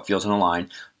how it feels on the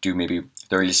line, do maybe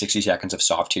 30 to 60 seconds of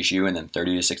soft tissue, and then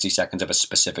 30 to 60 seconds of a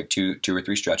specific two or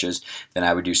three stretches. Then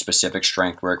I would do specific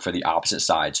strength work for the opposite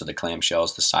side, so the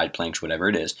clamshells, the side planks, whatever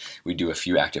it is. We do a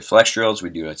few active flex drills, we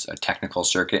do a technical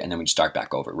circuit, and then we start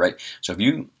back over, right? So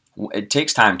it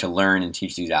takes time to learn and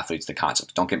teach these athletes the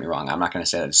concepts. Don't get me wrong. I'm not going to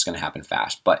say that it's going to happen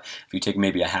fast. But if you take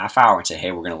maybe a half hour and say,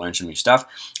 hey, we're going to learn some new stuff.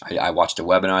 I watched a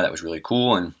webinar that was really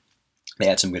cool, and they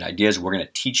had some good ideas. We're going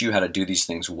to teach you how to do these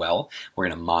things well. We're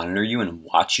going to monitor you and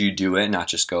watch you do it, not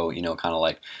just go, kind of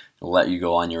like let you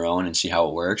go on your own and see how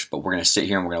it works, but we're going to sit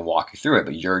here and we're going to walk you through it.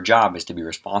 But your job is to be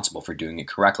responsible for doing it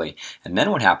correctly. And then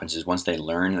what happens is once they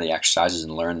learn the exercises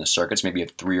and learn the circuits, maybe you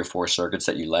have 3 or 4 circuits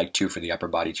that you like, 2 for the upper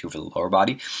body, 2 for the lower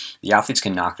body, the athletes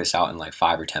can knock this out in like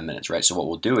 5 or 10 minutes, right? So what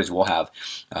we'll do is we'll have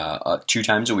 2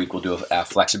 times a week, we'll do a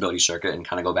flexibility circuit and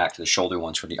kind of go back to the shoulder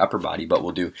ones for the upper body, but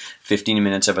we'll do 15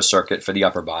 minutes of a circuit for the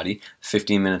upper body,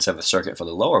 15 minutes of a circuit for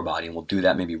the lower body, and we'll do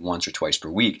that maybe once or twice per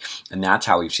week. And that's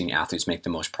how we've seen athletes make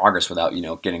the most progress without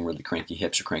getting really cranky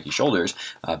hips or cranky shoulders,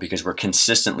 because we're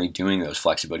consistently doing those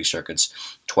flexibility circuits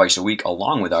twice a week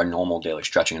along with our normal daily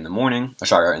stretching in the morning,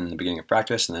 in the beginning of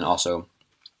practice, and then also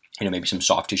maybe some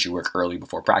soft tissue work early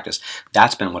before practice.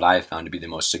 That's been what I have found to be the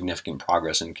most significant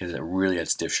progress, and because it really had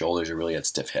stiff shoulders, it really had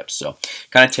stiff hips. So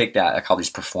kind of take that, I call these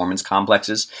performance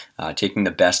complexes, taking the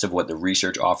best of what the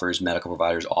research offers, medical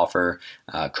providers offer,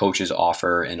 coaches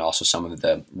offer, and also some of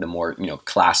the more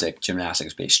classic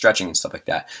gymnastics-based stretching and stuff like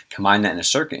that. Combine that in a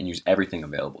circuit and use everything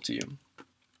available to you.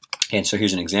 And so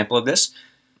here's an example of this.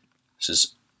 This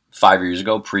is 5 years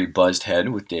ago, pre-buzzed head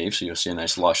with Dave, so you'll see a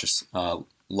nice luscious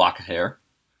lock of hair.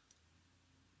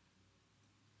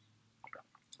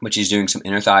 But she's doing some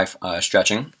inner thigh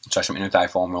stretching, so some inner thigh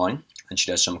foam rolling, and she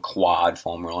does some quad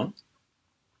foam rolling.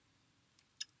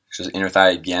 She does inner thigh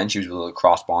again. She was with a little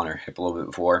crossball on her hip a little bit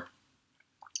before.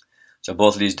 So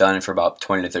both of these done for about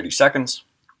 20 to 30 seconds.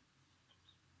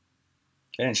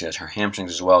 Okay, and she has her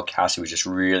hamstrings as well. Cassie was just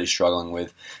really struggling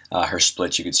with her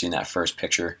splits. You could see in that first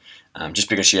picture, just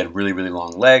because she had really, really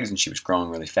long legs and she was growing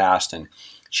really fast, and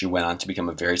she went on to become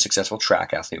a very successful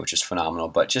track athlete, which is phenomenal.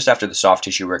 But just after the soft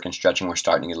tissue work and stretching, we're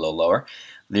starting to get a little lower.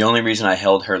 The only reason I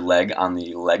held her leg on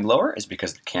the leg lower is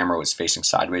because the camera was facing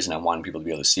sideways and I wanted people to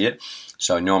be able to see it.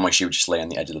 So normally she would just lay on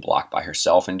the edge of the block by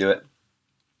herself and do it.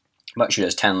 But she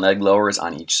does 10 leg lowers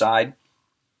on each side.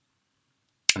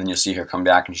 And then you'll see her come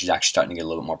back and she's actually starting to get a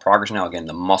little bit more progress now. Again,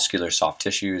 the muscular soft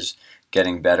tissue is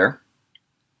getting better.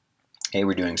 Okay,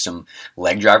 we're doing some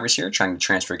leg drivers here, trying to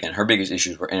transfer again. Her biggest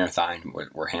issues were inner thigh and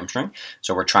were hamstring.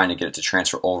 So we're trying to get it to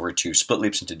transfer over to split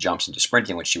leaps, into jumps, into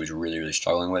sprinting, which she was really, really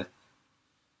struggling with.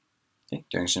 Okay,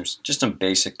 doing just some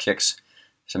basic kicks.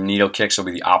 Some needle kicks will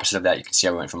be the opposite of that. You can see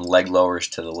I went from leg lowers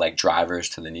to the leg drivers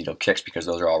to the needle kicks because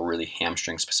those are all really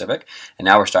hamstring specific. And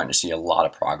now we're starting to see a lot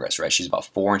of progress, right? She's about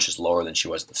 4 inches lower than she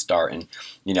was at the start. And,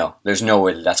 there's no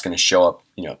way that that's going to show up,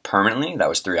 permanently. That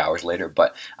was 3 hours later.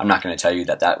 But I'm not going to tell you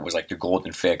that that was like the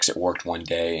golden fix. It worked one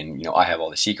day and, I have all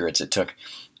the secrets. It took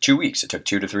 2 weeks. It took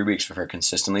 2 to 3 weeks for her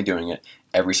consistently doing it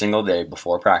every single day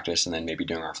before practice, and then maybe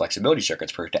doing our flexibility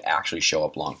circuits for it to actually show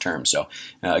up long term. So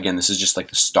again, this is just like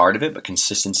the start of it, but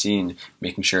consistency and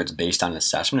making sure it's based on an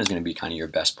assessment is going to be kind of your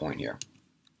best point here.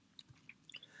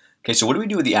 Okay, so what do we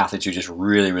do with the athletes who just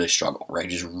really, really struggle, right?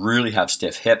 Just really have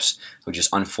stiff hips, who just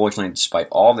unfortunately, despite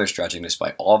all of their stretching,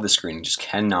 despite all of the screening, just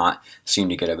cannot seem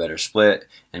to get a better split.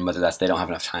 And whether that's they don't have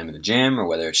enough time in the gym, or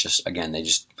whether it's just, again, they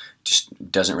just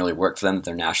doesn't really work for them, that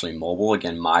they're naturally mobile.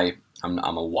 Again, my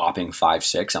I'm a whopping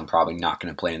 5'6". I'm probably not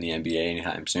going to play in the NBA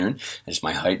anytime soon. Just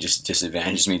my height just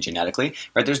disadvantages me genetically,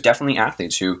 right? There's definitely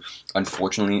athletes who,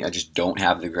 unfortunately, just don't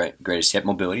have the greatest hip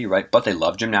mobility, right? But they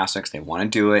love gymnastics. They want to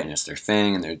do it, and it's their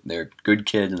thing, and they're good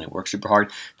kids, and they work super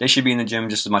hard. They should be in the gym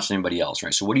just as much as anybody else,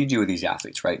 right? So what do you do with these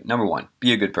athletes, right? Number one,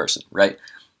 be a good person, right?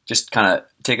 Just kind of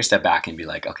take a step back and be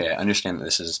like, okay, I understand that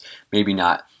this is maybe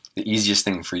not the easiest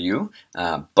thing for you,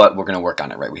 but we're going to work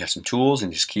on it, right? We have some tools,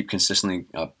 and just keep consistently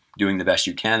doing the best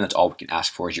you can. That's all we can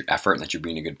ask for is your effort and that you're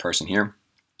being a good person here.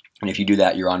 And if you do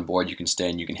that, you're on board, you can stay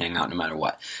and you can hang out no matter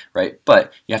what, right?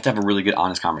 But you have to have a really good,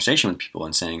 honest conversation with people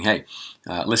and saying, hey,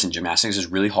 listen, gymnastics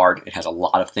is really hard. It has a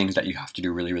lot of things that you have to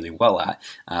do really, really well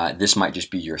at. This might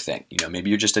just be your thing. Maybe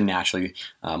you're just a naturally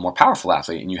more powerful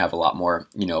athlete and you have a lot more,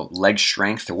 leg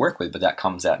strength to work with, but that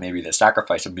comes at maybe the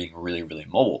sacrifice of being really, really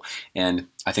mobile. And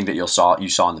I think that you saw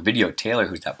in the video, Taylor,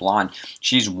 who's that blonde,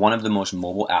 she's one of the most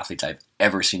mobile athletes I've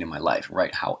ever seen in my life,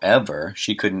 right? However,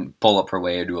 she couldn't pull up her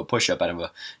way or do a push-up out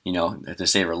of to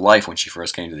save her life when she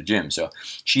first came to the gym. So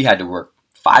she had to work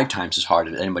 5 times as hard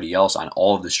as anybody else on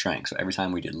all of the strength. So every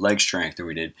time we did leg strength or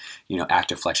we did,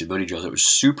 active flexibility drills, it was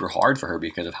super hard for her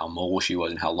because of how mobile she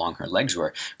was and how long her legs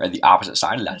were. Right? The opposite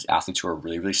side of that is athletes who are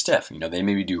really, really stiff. They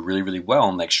maybe do really, really well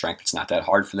in leg strength. It's not that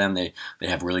hard for them. They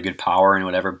have really good power and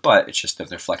whatever, but it's just that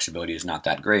their flexibility is not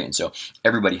that great. And so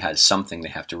everybody has something they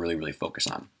have to really, really focus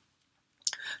on.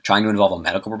 Trying to involve a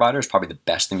medical provider is probably the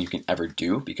best thing you can ever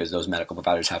do because those medical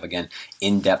providers have, again,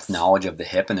 in-depth knowledge of the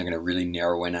hip, and they're going to really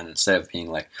narrow in on, instead of being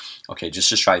like, okay,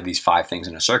 just try these 5 things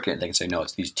in a circuit, they can say, no,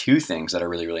 it's these 2 things that are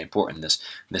really, really important.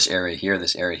 This area here,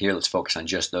 let's focus on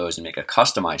just those and make a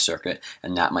customized circuit,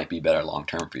 and that might be better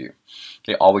long-term for you.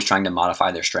 Okay, always trying to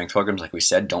modify their strength programs. Like we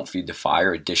said, don't feed the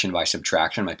fire. Addition by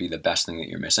subtraction might be the best thing that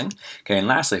you're missing. Okay, and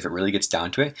lastly, if it really gets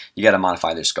down to it, you got to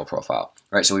modify their skill profile.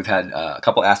 Right, so we've had a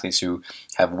couple athletes who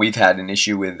we've had an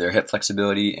issue with their hip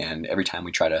flexibility, and every time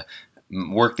we try to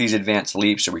work these advanced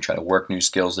leaps or we try to work new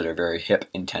skills that are very hip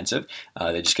intensive,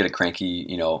 they just get a cranky,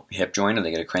 hip joint, or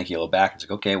they get a cranky low back. It's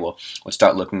like, okay, well, let's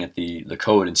start looking at the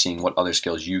code and seeing what other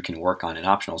skills you can work on in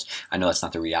optionals. I know that's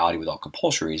not the reality with all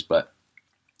compulsories, but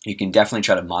you can definitely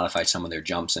try to modify some of their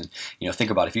jumps. And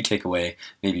think about if you take away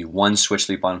maybe one switch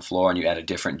leap on floor and you add a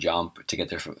different jump to get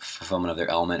their fulfillment of their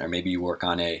element, or maybe you work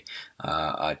on a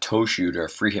toe shoot or a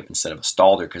free hip instead of a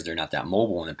stalder because they're not that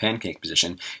mobile in the pancake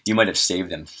position, you might have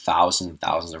saved them thousands and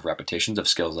thousands of repetitions of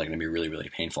skills that are going to be really, really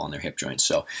painful on their hip joints.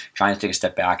 So trying to take a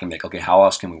step back and be like, okay, how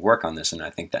else can we work on this? And I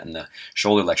think that in the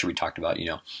shoulder lecture we talked about,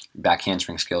 back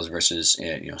handspring skills versus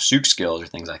Suk skills or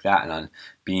things like that, and on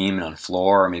beam and on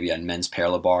floor, or maybe on men's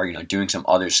parallel bar, doing some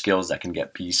other skills that can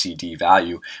get PCD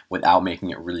value without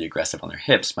making it really aggressive on their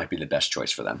hips might be the best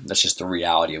choice for them. That's just the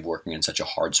reality of working in such a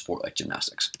hard sport like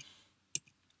gymnastics.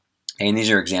 And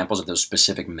these are examples of those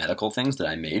specific medical things that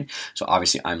I made. So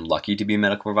obviously I'm lucky to be a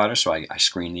medical provider, so I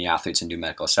screen the athletes and do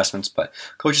medical assessments, but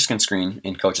coaches can screen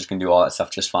and coaches can do all that stuff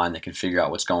just fine. They can figure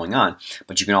out what's going on,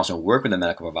 but you can also work with a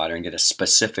medical provider and get a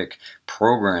specific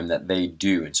program that they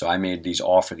do. And so I made these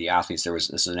all for the athletes. This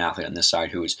is an athlete on this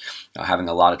side who was having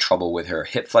a lot of trouble with her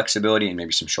hip flexibility and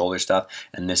maybe some shoulder stuff,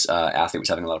 and this athlete was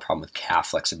having a lot of problem with calf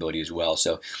flexibility as well.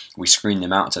 So we screened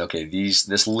them out and said, okay,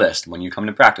 this list, when you come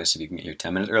to practice, if you can get here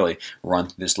 10 minutes early, run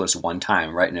through this list one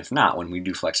time, right? And if not, when we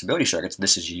do flexibility circuits,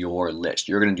 this is your list.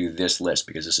 You're going to do this list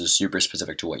because this is super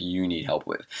specific to what you need help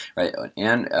with, right?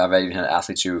 And I've even had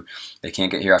athletes who they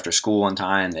can't get here after school on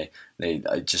time. They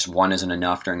just one isn't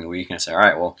enough during the week, and I say, all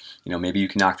right, well, maybe you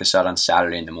can knock this out on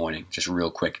Saturday in the morning, just real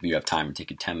quick if you have time, and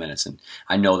take you 10 minutes. And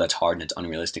I know that's hard and it's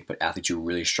unrealistic, but athletes who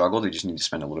really struggle, they just need to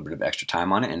spend a little bit of extra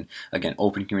time on it. And again,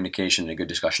 open communication and a good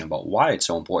discussion about why it's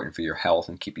so important for your health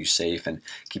and keep you safe and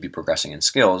keep you progressing in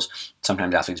skills.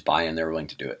 Sometimes athletes buy in, they're willing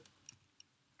to do it.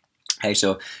 Hey,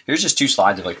 so here's just 2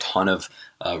 slides of a ton of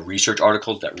research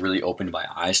articles that really opened my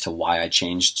eyes to why I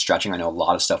changed stretching. I know a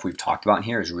lot of stuff we've talked about in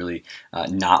here is really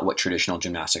not what traditional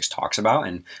gymnastics talks about.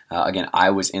 And again, I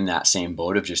was in that same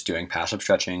boat of just doing passive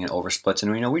stretching and oversplits.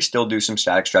 And we still do some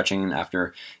static stretching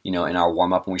after, in our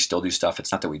warm up, and we still do stuff.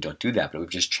 It's not that we don't do that, but we've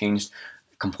just changed,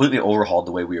 completely overhauled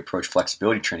the way we approach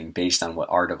flexibility training based on what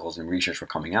articles and research were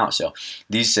coming out. So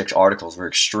these 6 articles were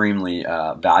extremely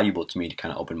valuable to me to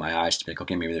kind of open my eyes to be like,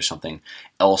 okay, maybe there's something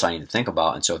else I need to think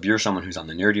about. And so if you're someone who's on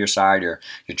the nerdier side, or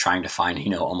you're trying to find,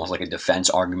 almost like a defense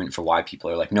argument for why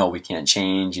people are like, no, we can't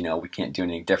change, we can't do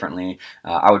anything differently,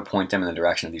 I would point them in the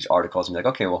direction of these articles and be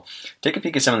like, okay, well, take a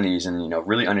peek at some of these and,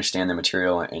 really understand the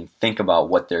material and think about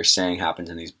what they're saying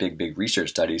happens in these big, big research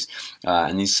studies.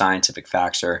 And these scientific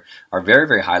facts are very,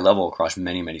 very high level across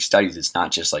many, many studies. It's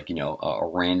not just like, a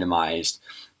randomized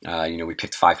We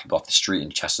picked 5 people off the street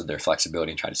and tested their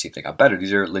flexibility and tried to see if they got better.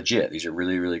 These are legit. These are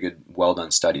really, really good, well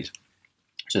done studies.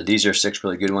 So these are 6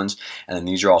 really good ones, and then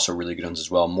these are also really good ones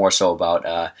as well. More so about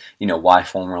why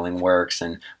foam rolling works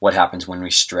and what happens when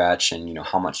we stretch, and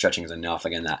how much stretching is enough.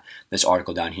 Again, this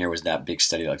article down here was that big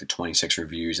study, like the 26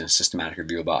 reviews and a systematic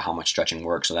review about how much stretching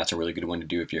works. So that's a really good one to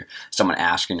do if someone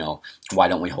asks, why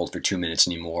don't we hold for 2 minutes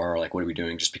anymore, or like what are we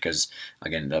doing? Just because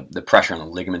again the pressure on the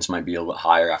ligaments might be a little bit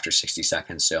higher after 60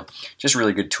 seconds. So just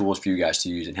really good tools for you guys to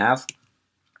use and have.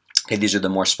 Okay, these are the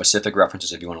more specific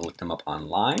references if you want to look them up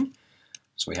online.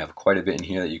 So we have quite a bit in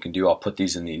here that you can do. I'll put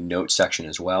these in the notes section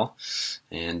as well.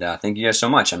 And thank you guys so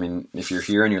much. I mean, if you're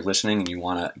here and you're listening and you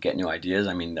want to get new ideas,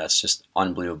 I mean, that's just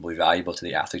unbelievably valuable to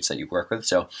the athletes that you work with.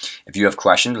 So if you have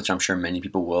questions, which I'm sure many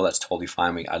people will, that's totally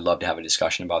fine. I'd love to have a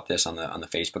discussion about this on the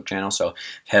Facebook channel. So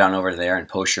head on over there and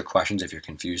post your questions if you're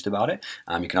confused about it.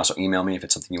 You can also email me if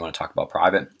it's something you want to talk about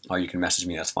private, or you can message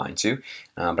me. That's fine too.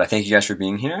 But I thank you guys for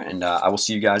being here, and I will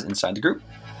see you guys inside the group.